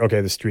where it's like, okay,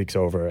 the streak's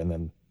over, and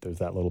then there's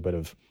that little bit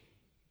of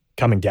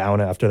coming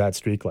down after that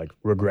streak, like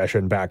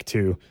regression back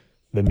to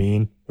the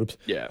mean. Oops.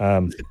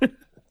 Yeah.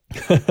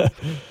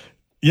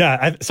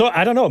 Yeah, so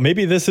I don't know.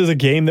 Maybe this is a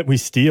game that we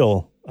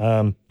steal.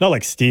 Not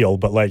like steal,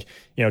 but like,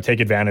 take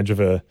advantage of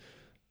a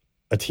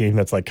team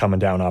that's like coming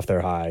down off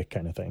their high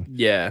kind of thing.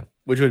 Yeah,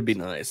 which would be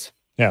nice.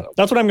 Yeah,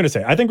 that's what I'm going to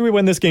say. I think we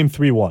win this game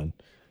 3-1.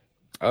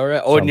 All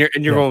right. Oh, and you're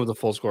going with the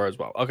full score as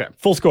well. Okay.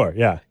 Full score,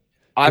 yeah.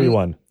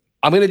 3-1.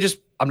 I'm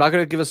not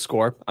going to give a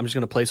score. I'm just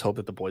going to place hope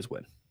that the boys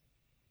win.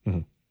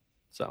 Mm-hmm.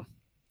 So.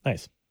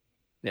 Nice.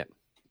 Yeah.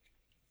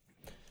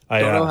 I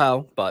don't know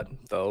how, but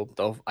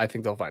I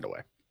think they'll find a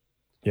way.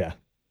 Yeah.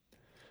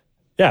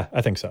 Yeah,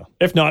 I think so.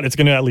 If not, it's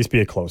going to at least be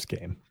a close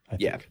game. I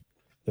think.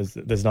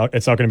 It's not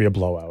going to be a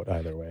blowout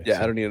either way. Yeah,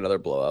 so. I don't need another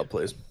blowout,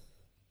 please.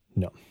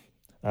 No.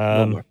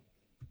 One more.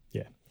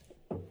 Yeah.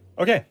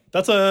 Okay,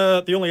 that's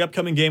the only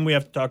upcoming game we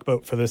have to talk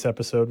about for this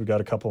episode. We've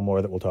got a couple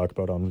more that we'll talk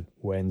about on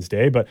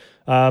Wednesday. But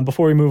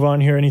before we move on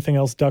here, anything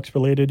else Ducks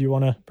related you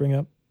want to bring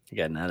up? You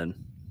got nothing.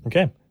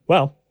 Okay,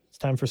 well, it's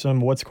time for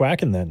some What's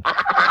Quacking then.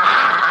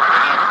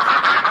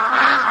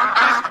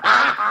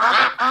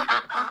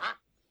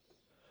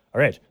 All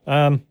right.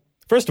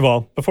 First of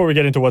all, before we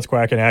get into What's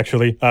Quacking,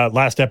 actually,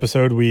 last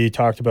episode we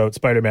talked about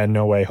Spider-Man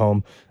No Way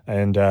Home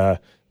and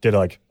did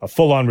like a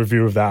full-on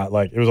review of that.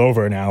 Like it was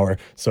over an hour.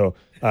 So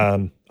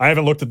I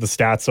haven't looked at the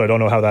stats, so I don't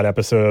know how that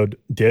episode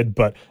did.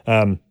 But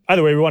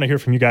either way, we want to hear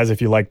from you guys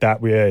if you like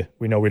that.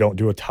 We know we don't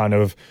do a ton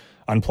of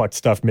unplugged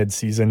stuff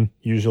mid-season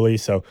usually.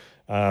 So,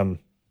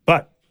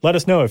 but let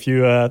us know if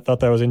you thought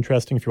that was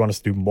interesting. If you want us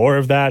to do more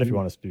of that, if you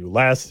want us to do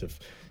less, if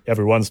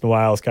every once in a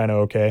while is kind of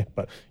okay,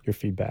 but your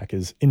feedback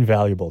is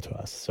invaluable to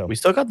us. So we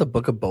still got the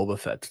Book of Boba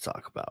Fett to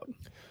talk about.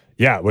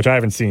 Yeah, which I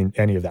haven't seen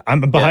any of that. I'm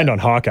behind on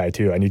Hawkeye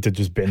too. I need to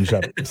just binge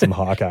up some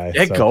Hawkeye.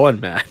 Get going,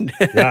 man.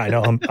 Yeah, I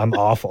know. I'm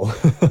awful.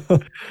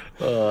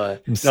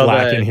 I'm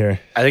slacking here.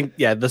 I think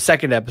the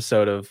second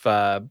episode of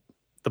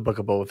the Book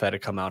of Boba Fett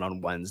had come out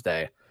on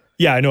Wednesday.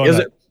 Yeah, I know. I'm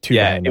not too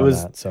behind on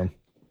that, so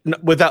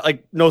without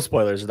like no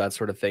spoilers or that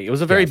sort of thing. It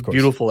was a very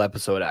beautiful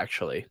episode,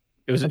 actually.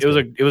 It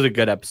was a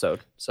good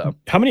episode. So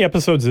how many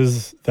episodes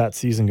is that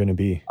season going to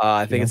be?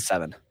 I think it's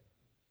 7.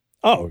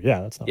 Oh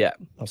yeah, that's not bad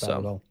at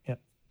all. Yeah,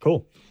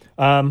 cool.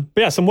 But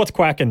yeah, some What's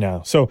Quacking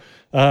now. So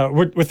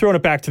we're throwing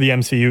it back to the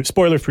MCU.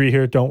 Spoiler free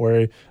here, don't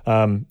worry.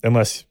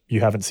 Unless you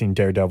haven't seen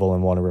Daredevil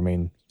and want to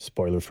remain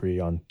spoiler free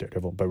on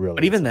Daredevil, but really.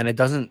 But even then, it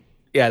doesn't.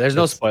 Yeah, there's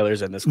no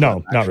spoilers in this.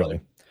 No, not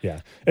really.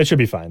 Yeah, it should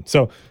be fine.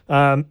 So,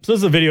 so this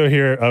is a video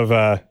here of,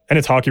 and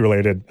it's hockey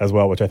related as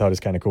well, which I thought is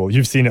kind of cool.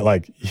 You've seen it,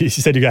 like you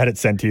said, you got it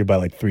sent to you by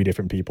like 3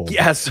 different people.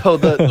 Yeah. So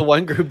the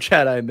one group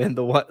chat I'm in,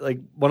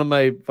 one of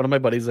my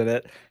buddies in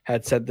it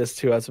had sent this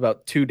to us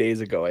about 2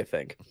 days ago, I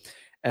think,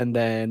 and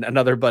then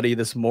another buddy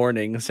this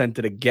morning sent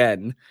it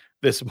again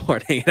this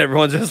morning, and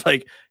everyone's just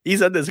like, he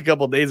said this a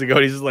couple of days ago,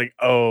 and he's just like,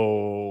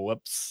 oh,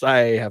 whoops,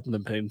 I haven't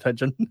been paying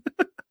attention.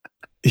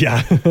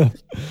 Yeah,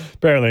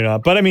 apparently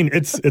not. But I mean,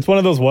 it's one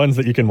of those ones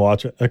that you can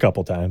watch a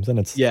couple times, and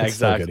it's exactly.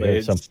 Still good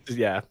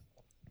here,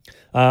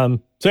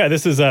 so yeah,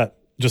 this is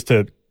just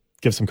to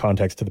give some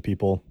context to the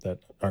people that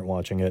aren't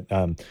watching it.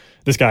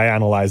 This guy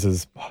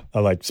analyzes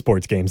like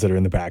sports games that are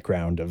in the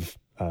background of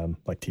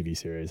like TV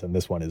series, and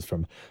this one is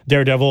from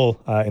Daredevil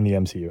in the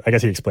MCU. I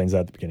guess he explains that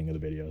at the beginning of the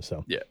video.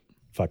 So yeah,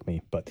 fuck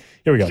me, but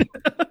here we go.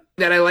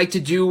 That I like to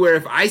do, where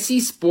if I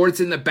see sports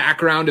in the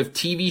background of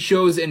TV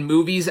shows and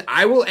movies,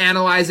 I will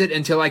analyze it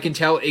until I can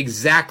tell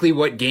exactly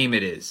what game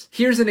it is.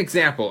 Here's an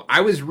example.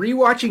 I was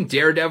rewatching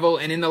Daredevil,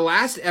 and in the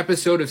last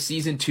episode of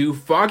season 2,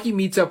 Foggy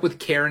meets up with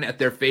Karen at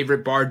their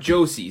favorite bar,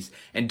 Josie's.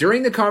 And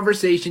during the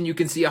conversation, you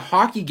can see a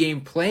hockey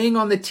game playing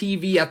on the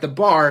TV at the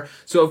bar,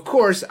 so of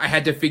course, I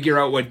had to figure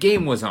out what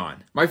game was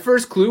on. My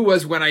first clue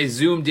was when I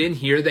zoomed in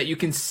here that you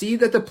can see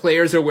that the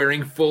players are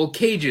wearing full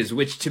cages,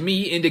 which to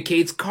me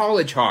indicates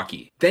college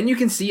hockey. Then you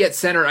can see at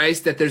center ice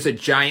that there's a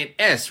giant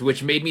S,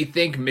 which made me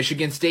think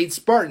Michigan State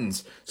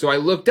Spartans. So I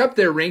looked up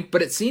their rink,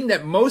 but it seemed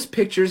that most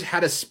pictures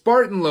had a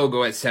Spartan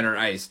logo at center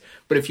ice.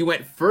 But if you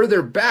went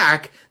further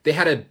back, they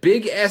had a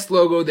big S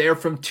logo there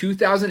from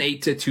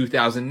 2008 to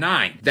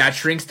 2009. That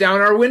shrinks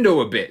down our window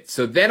a bit.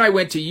 So then I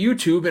went to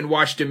YouTube and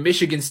watched a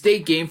Michigan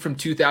State game from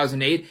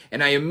 2008,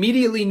 and I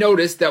immediately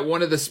noticed that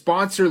one of the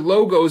sponsor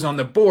logos on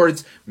the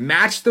boards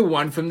matched the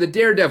one from the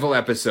Daredevil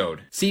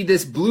episode. See,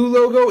 this blue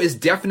logo is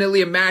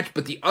definitely a match,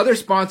 but the other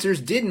sponsors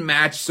didn't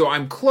match, so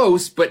I'm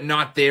close, but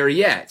not there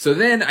yet. So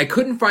then I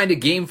couldn't find a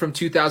game from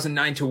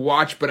 2009 to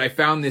watch, but I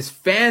found this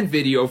fan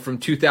video from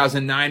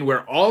 2009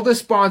 where all the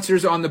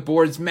sponsors on the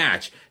boards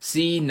match.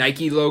 See,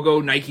 Nike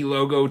logo,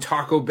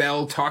 Taco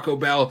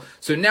Bell.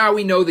 So now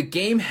we know the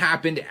game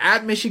happened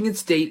at Michigan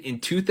State in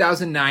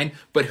 2009,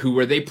 but who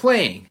are they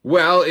playing?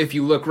 Well, if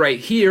you look right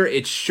here,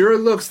 it sure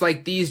looks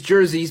like these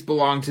jerseys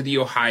belong to the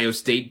Ohio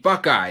State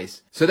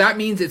Buckeyes. So that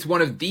means it's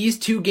one of these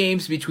 2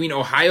 games between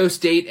Ohio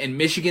State and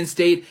Michigan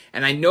State,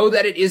 and I know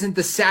that it isn't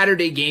the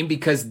Saturday game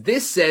because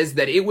this says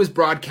that it was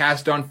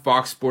broadcast on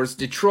Fox Sports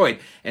Detroit,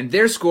 and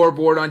their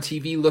scoreboard on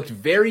TV looked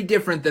very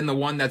different than the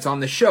one that's on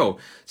the show.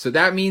 So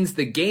that means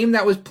the game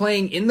that was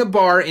playing in the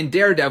bar in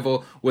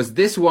Daredevil was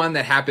this one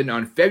that happened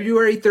on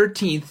February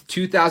 13th,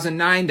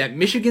 2009 that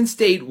Michigan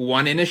State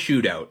won in a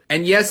shootout.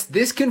 And yes,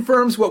 this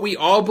confirms what we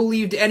all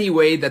believed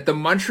anyway, that the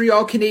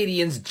Montreal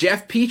Canadiens'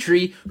 Jeff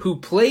Petrie, who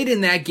played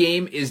in that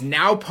game, is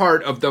now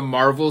part of the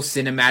Marvel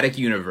Cinematic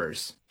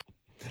Universe.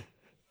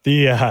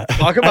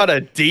 Talk about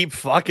a deep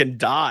fucking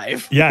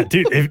dive. Yeah,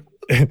 dude.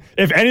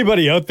 If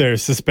anybody out there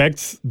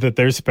suspects that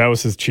their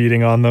spouse is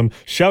cheating on them,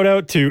 shout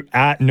out to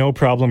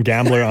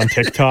 @NoProblemGambler on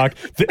TikTok.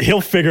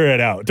 He'll figure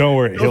it out. Don't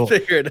worry. He'll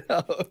figure it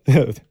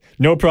out.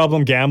 No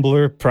Problem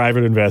Gambler,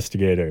 private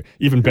investigator.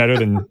 Even better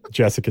than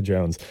Jessica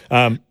Jones.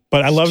 But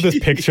I love this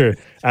picture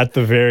at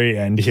the very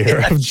end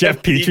here of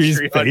Jeff Petrie's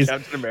face.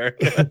 Captain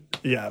America.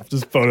 Yeah,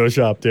 just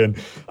photoshopped in.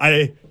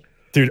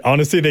 Dude,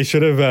 honestly, they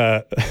should have.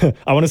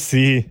 I want to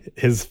see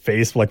his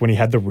face, like when he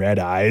had the red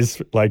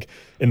eyes, like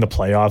in the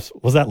playoffs.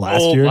 Was that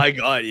last year? Oh my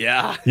god,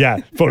 yeah. Yeah,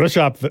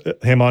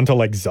 Photoshop him onto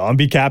like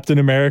zombie Captain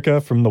America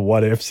from the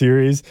What If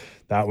series.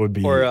 That would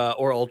be or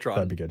Ultron.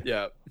 That'd be good.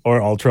 Yeah, or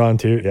Ultron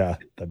too. Yeah,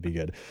 that'd be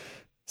good.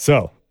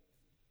 So,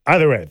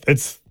 either way,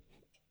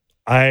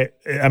 I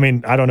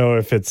mean, I don't know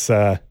if it's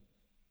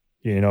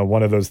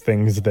one of those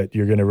things that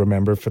you're going to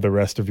remember for the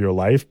rest of your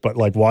life, but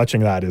like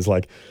watching that is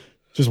like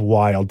just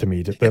wild to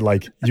me that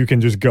like you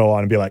can just go on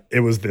and be like, it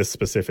was this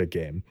specific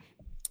game.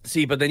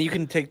 See, but then you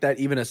can take that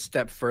even a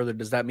step further.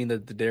 Does that mean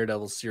that the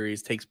Daredevil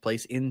series takes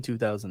place in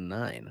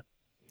 2009?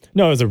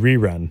 No, it was a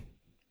rerun,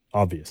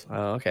 obviously.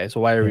 Oh, okay.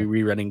 So why are we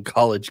rerunning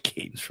college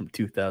games from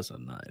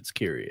 2009? It's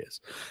curious.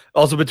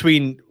 Also,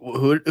 between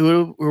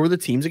who were the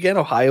teams again?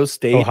 Ohio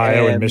State,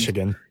 and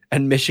Michigan.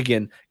 And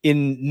Michigan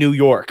in New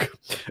York.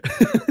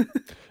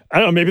 I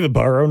don't know, maybe the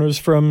bar owner's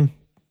from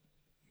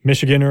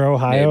Michigan or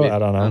Ohio. Maybe. I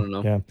don't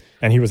know. Yeah.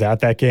 And he was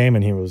at that game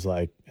and he was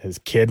like, his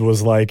kid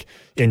was like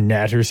in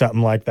net or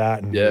something like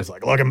that. And he was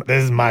like, look,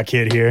 this is my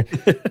kid here.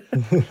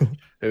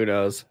 Who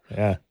knows?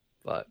 Yeah.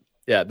 But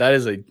yeah, that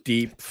is a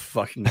deep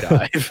fucking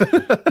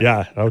dive.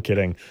 Yeah, no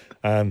kidding.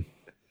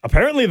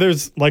 Apparently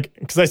there's like,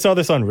 because I saw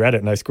this on Reddit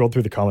and I scrolled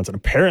through the comments, and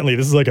apparently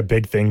this is like a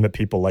big thing that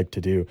people like to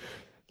do.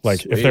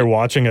 Like if they're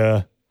watching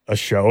a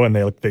show and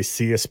they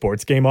see a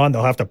sports game on,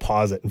 they'll have to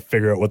pause it and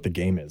figure out what the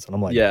game is. And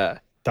I'm like, yeah,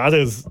 that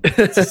is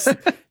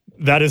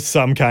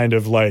some kind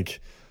of like,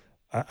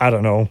 I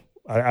don't know.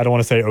 I don't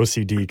want to say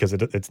OCD because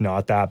it's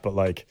not that, but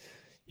like,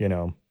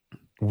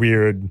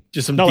 weird.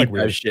 Just some not deep like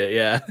weird shit.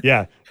 Yeah.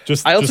 Yeah.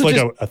 Just like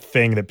a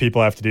thing that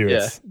people have to do.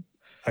 Yeah.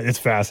 It's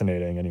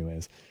fascinating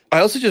anyways. I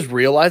also just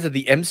realized that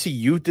the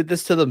MCU did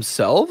this to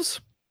themselves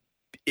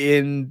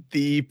in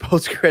the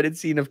post-credit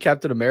scene of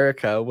Captain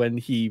America when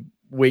he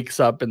wakes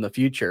up in the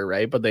future,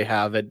 right? But they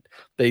have it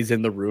that he's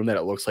in the room that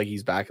it looks like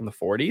he's back in the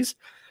 40s.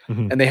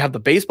 Mm-hmm. And they have the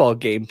baseball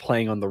game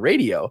playing on the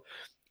radio.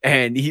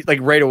 And he like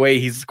right away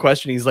he's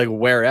questioning, he's like,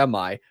 where am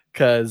I?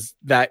 Because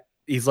that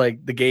he's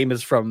like, the game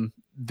is from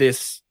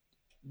this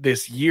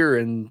year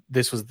and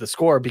this was the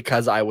score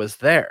because I was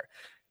there.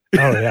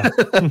 Oh yeah.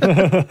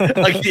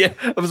 Like yeah,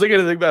 I was looking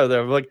to think about it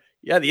there. I'm like,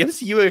 yeah, the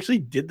MCU actually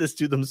did this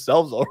to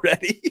themselves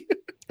already.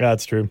 Yeah,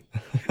 that's true.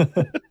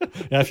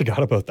 Yeah, I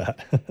forgot about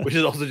that. Which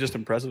is also just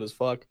impressive as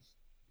fuck.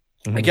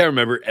 Mm-hmm. I can't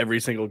remember every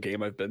single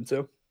game I've been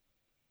to.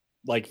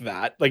 Like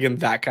that, like in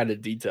that kind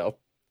of detail.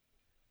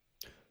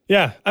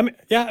 Yeah, I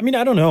mean,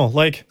 I don't know.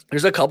 Like,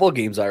 there's a couple of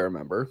games I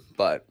remember,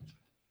 but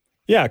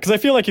yeah, because I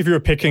feel like if you were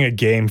picking a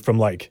game from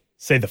like,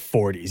 say, the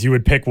 40s, you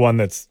would pick one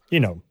that's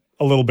a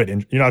little bit.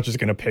 You're not just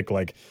gonna pick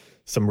like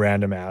some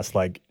random ass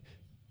like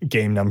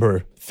game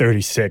number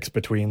 36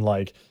 between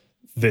like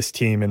this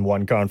team in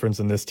one conference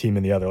and this team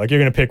in the other. Like, you're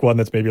gonna pick one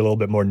that's maybe a little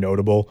bit more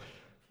notable.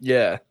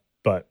 Yeah,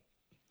 but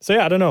so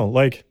yeah, I don't know.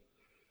 Like,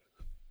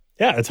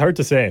 yeah, it's hard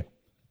to say.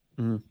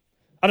 Mm-hmm.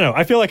 I don't know.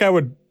 I feel like I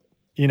would,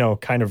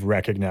 kind of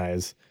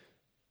recognize,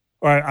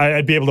 or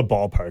I'd be able to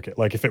ballpark it.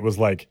 Like if it was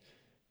like,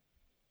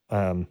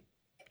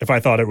 if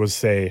I thought it was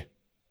say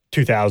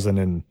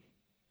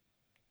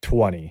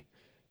 2020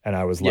 and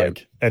I was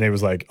like, and it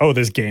was like, oh,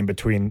 this game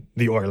between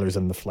the Oilers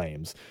and the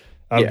Flames,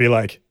 I would be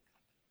like,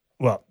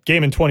 well,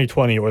 game in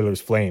 2020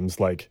 Oilers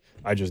Flames. Like,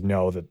 I just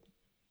know that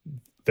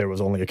there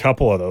was only a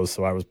couple of those.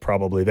 So I was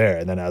probably there.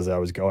 And then as I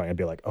was going, I'd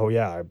be like, oh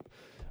yeah,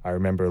 I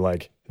remember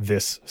like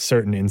this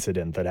certain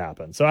incident that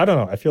happened. So I don't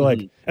know. I feel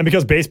like, and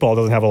because baseball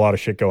doesn't have a lot of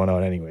shit going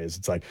on anyways,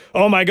 it's like,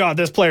 oh my God,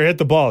 this player hit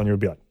the ball. And you would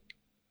be like,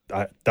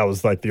 that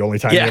was like the only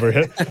time you ever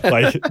hit,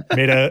 like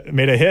made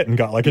a hit and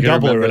got like a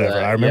double or whatever.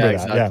 That. I remember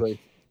that. Exactly. Yeah.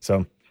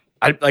 So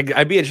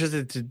I'd be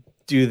interested to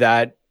do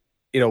that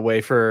in a way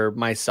for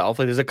myself.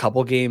 Like there's a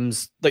couple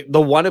games, like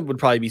the one, it would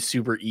probably be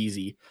super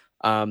easy.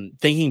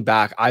 Thinking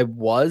back, I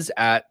was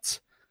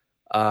at,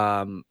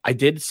 I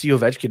did see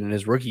Ovechkin in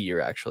his rookie year,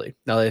 actually.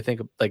 Now that I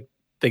think like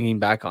thinking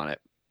back on it,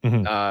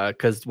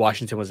 because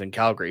Washington was in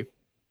Calgary,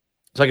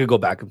 so I could go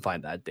back and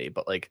find that date.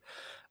 But like,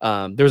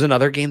 there was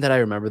another game that I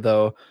remember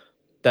though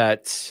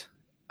that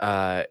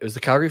it was the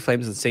Calgary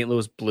Flames and St.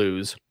 Louis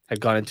Blues had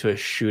gone into a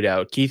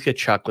shootout. Keith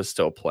Tkachuk was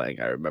still playing,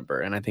 I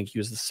remember, and I think he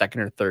was the second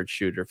or third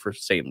shooter for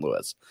St.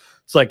 Louis.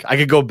 So like I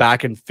could go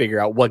back and figure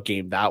out what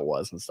game that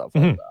was and stuff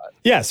like that.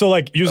 Yeah, so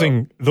like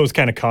using those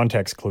kind of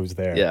context clues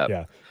there.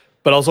 Yeah.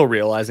 But also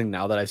realizing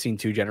now that I've seen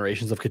 2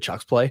 generations of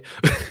Tkachuks play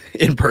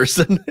in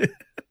person,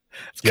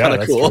 it's kind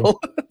of cool.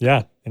 True.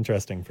 Yeah,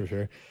 interesting for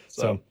sure.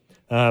 So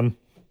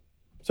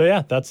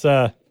yeah, that's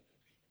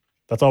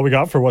all we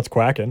got for What's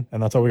Quacking,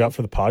 and that's all we got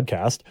for the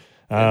podcast.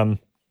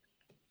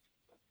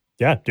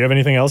 Yeah, do you have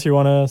anything else you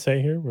want to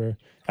say here? We're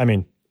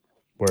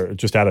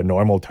just at a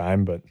normal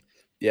time, but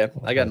yeah,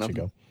 I got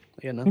nothing.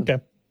 Okay,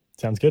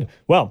 sounds good.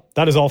 Well,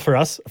 that is all for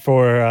us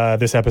for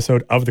this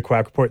episode of the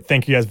Quack Report.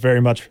 Thank you guys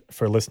very much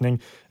for listening.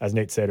 As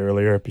Nate said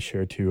earlier, be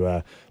sure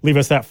to leave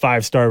us that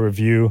 5-star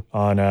review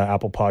on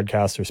Apple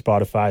Podcasts or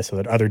Spotify so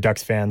that other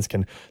Ducks fans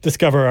can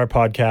discover our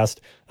podcast.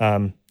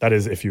 That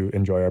is if you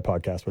enjoy our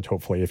podcast, which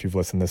hopefully if you've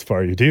listened this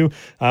far, you do.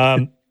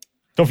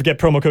 Don't forget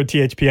promo code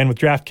THPN with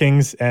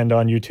DraftKings, and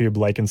on YouTube,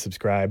 like and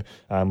subscribe.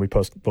 We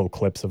post little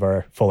clips of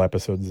our full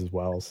episodes as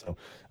well, so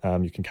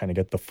you can kind of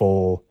get the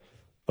full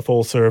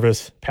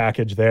service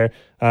package there.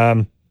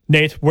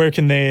 Nate, where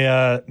can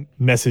they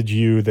message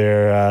you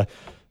their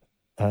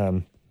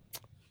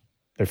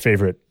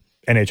favorite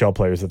NHL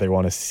players that they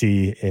want to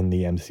see in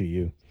the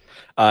MCU?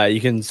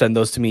 You can send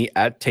those to me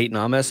at Tate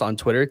Namas on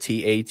Twitter,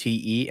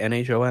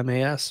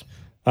 TateNhomas.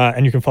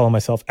 And you can follow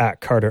myself at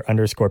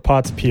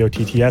Carter_Potts,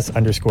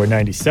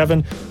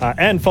 POTTS_97.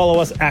 And follow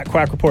us at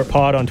Quack Report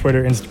Pod on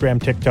Twitter,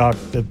 Instagram, TikTok,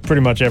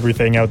 pretty much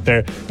everything out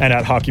there, and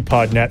at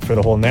HockeyPodNet for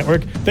the whole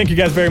network. Thank you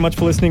guys very much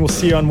for listening. We'll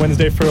see you on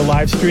Wednesday for a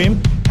live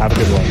stream. Have a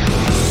good one.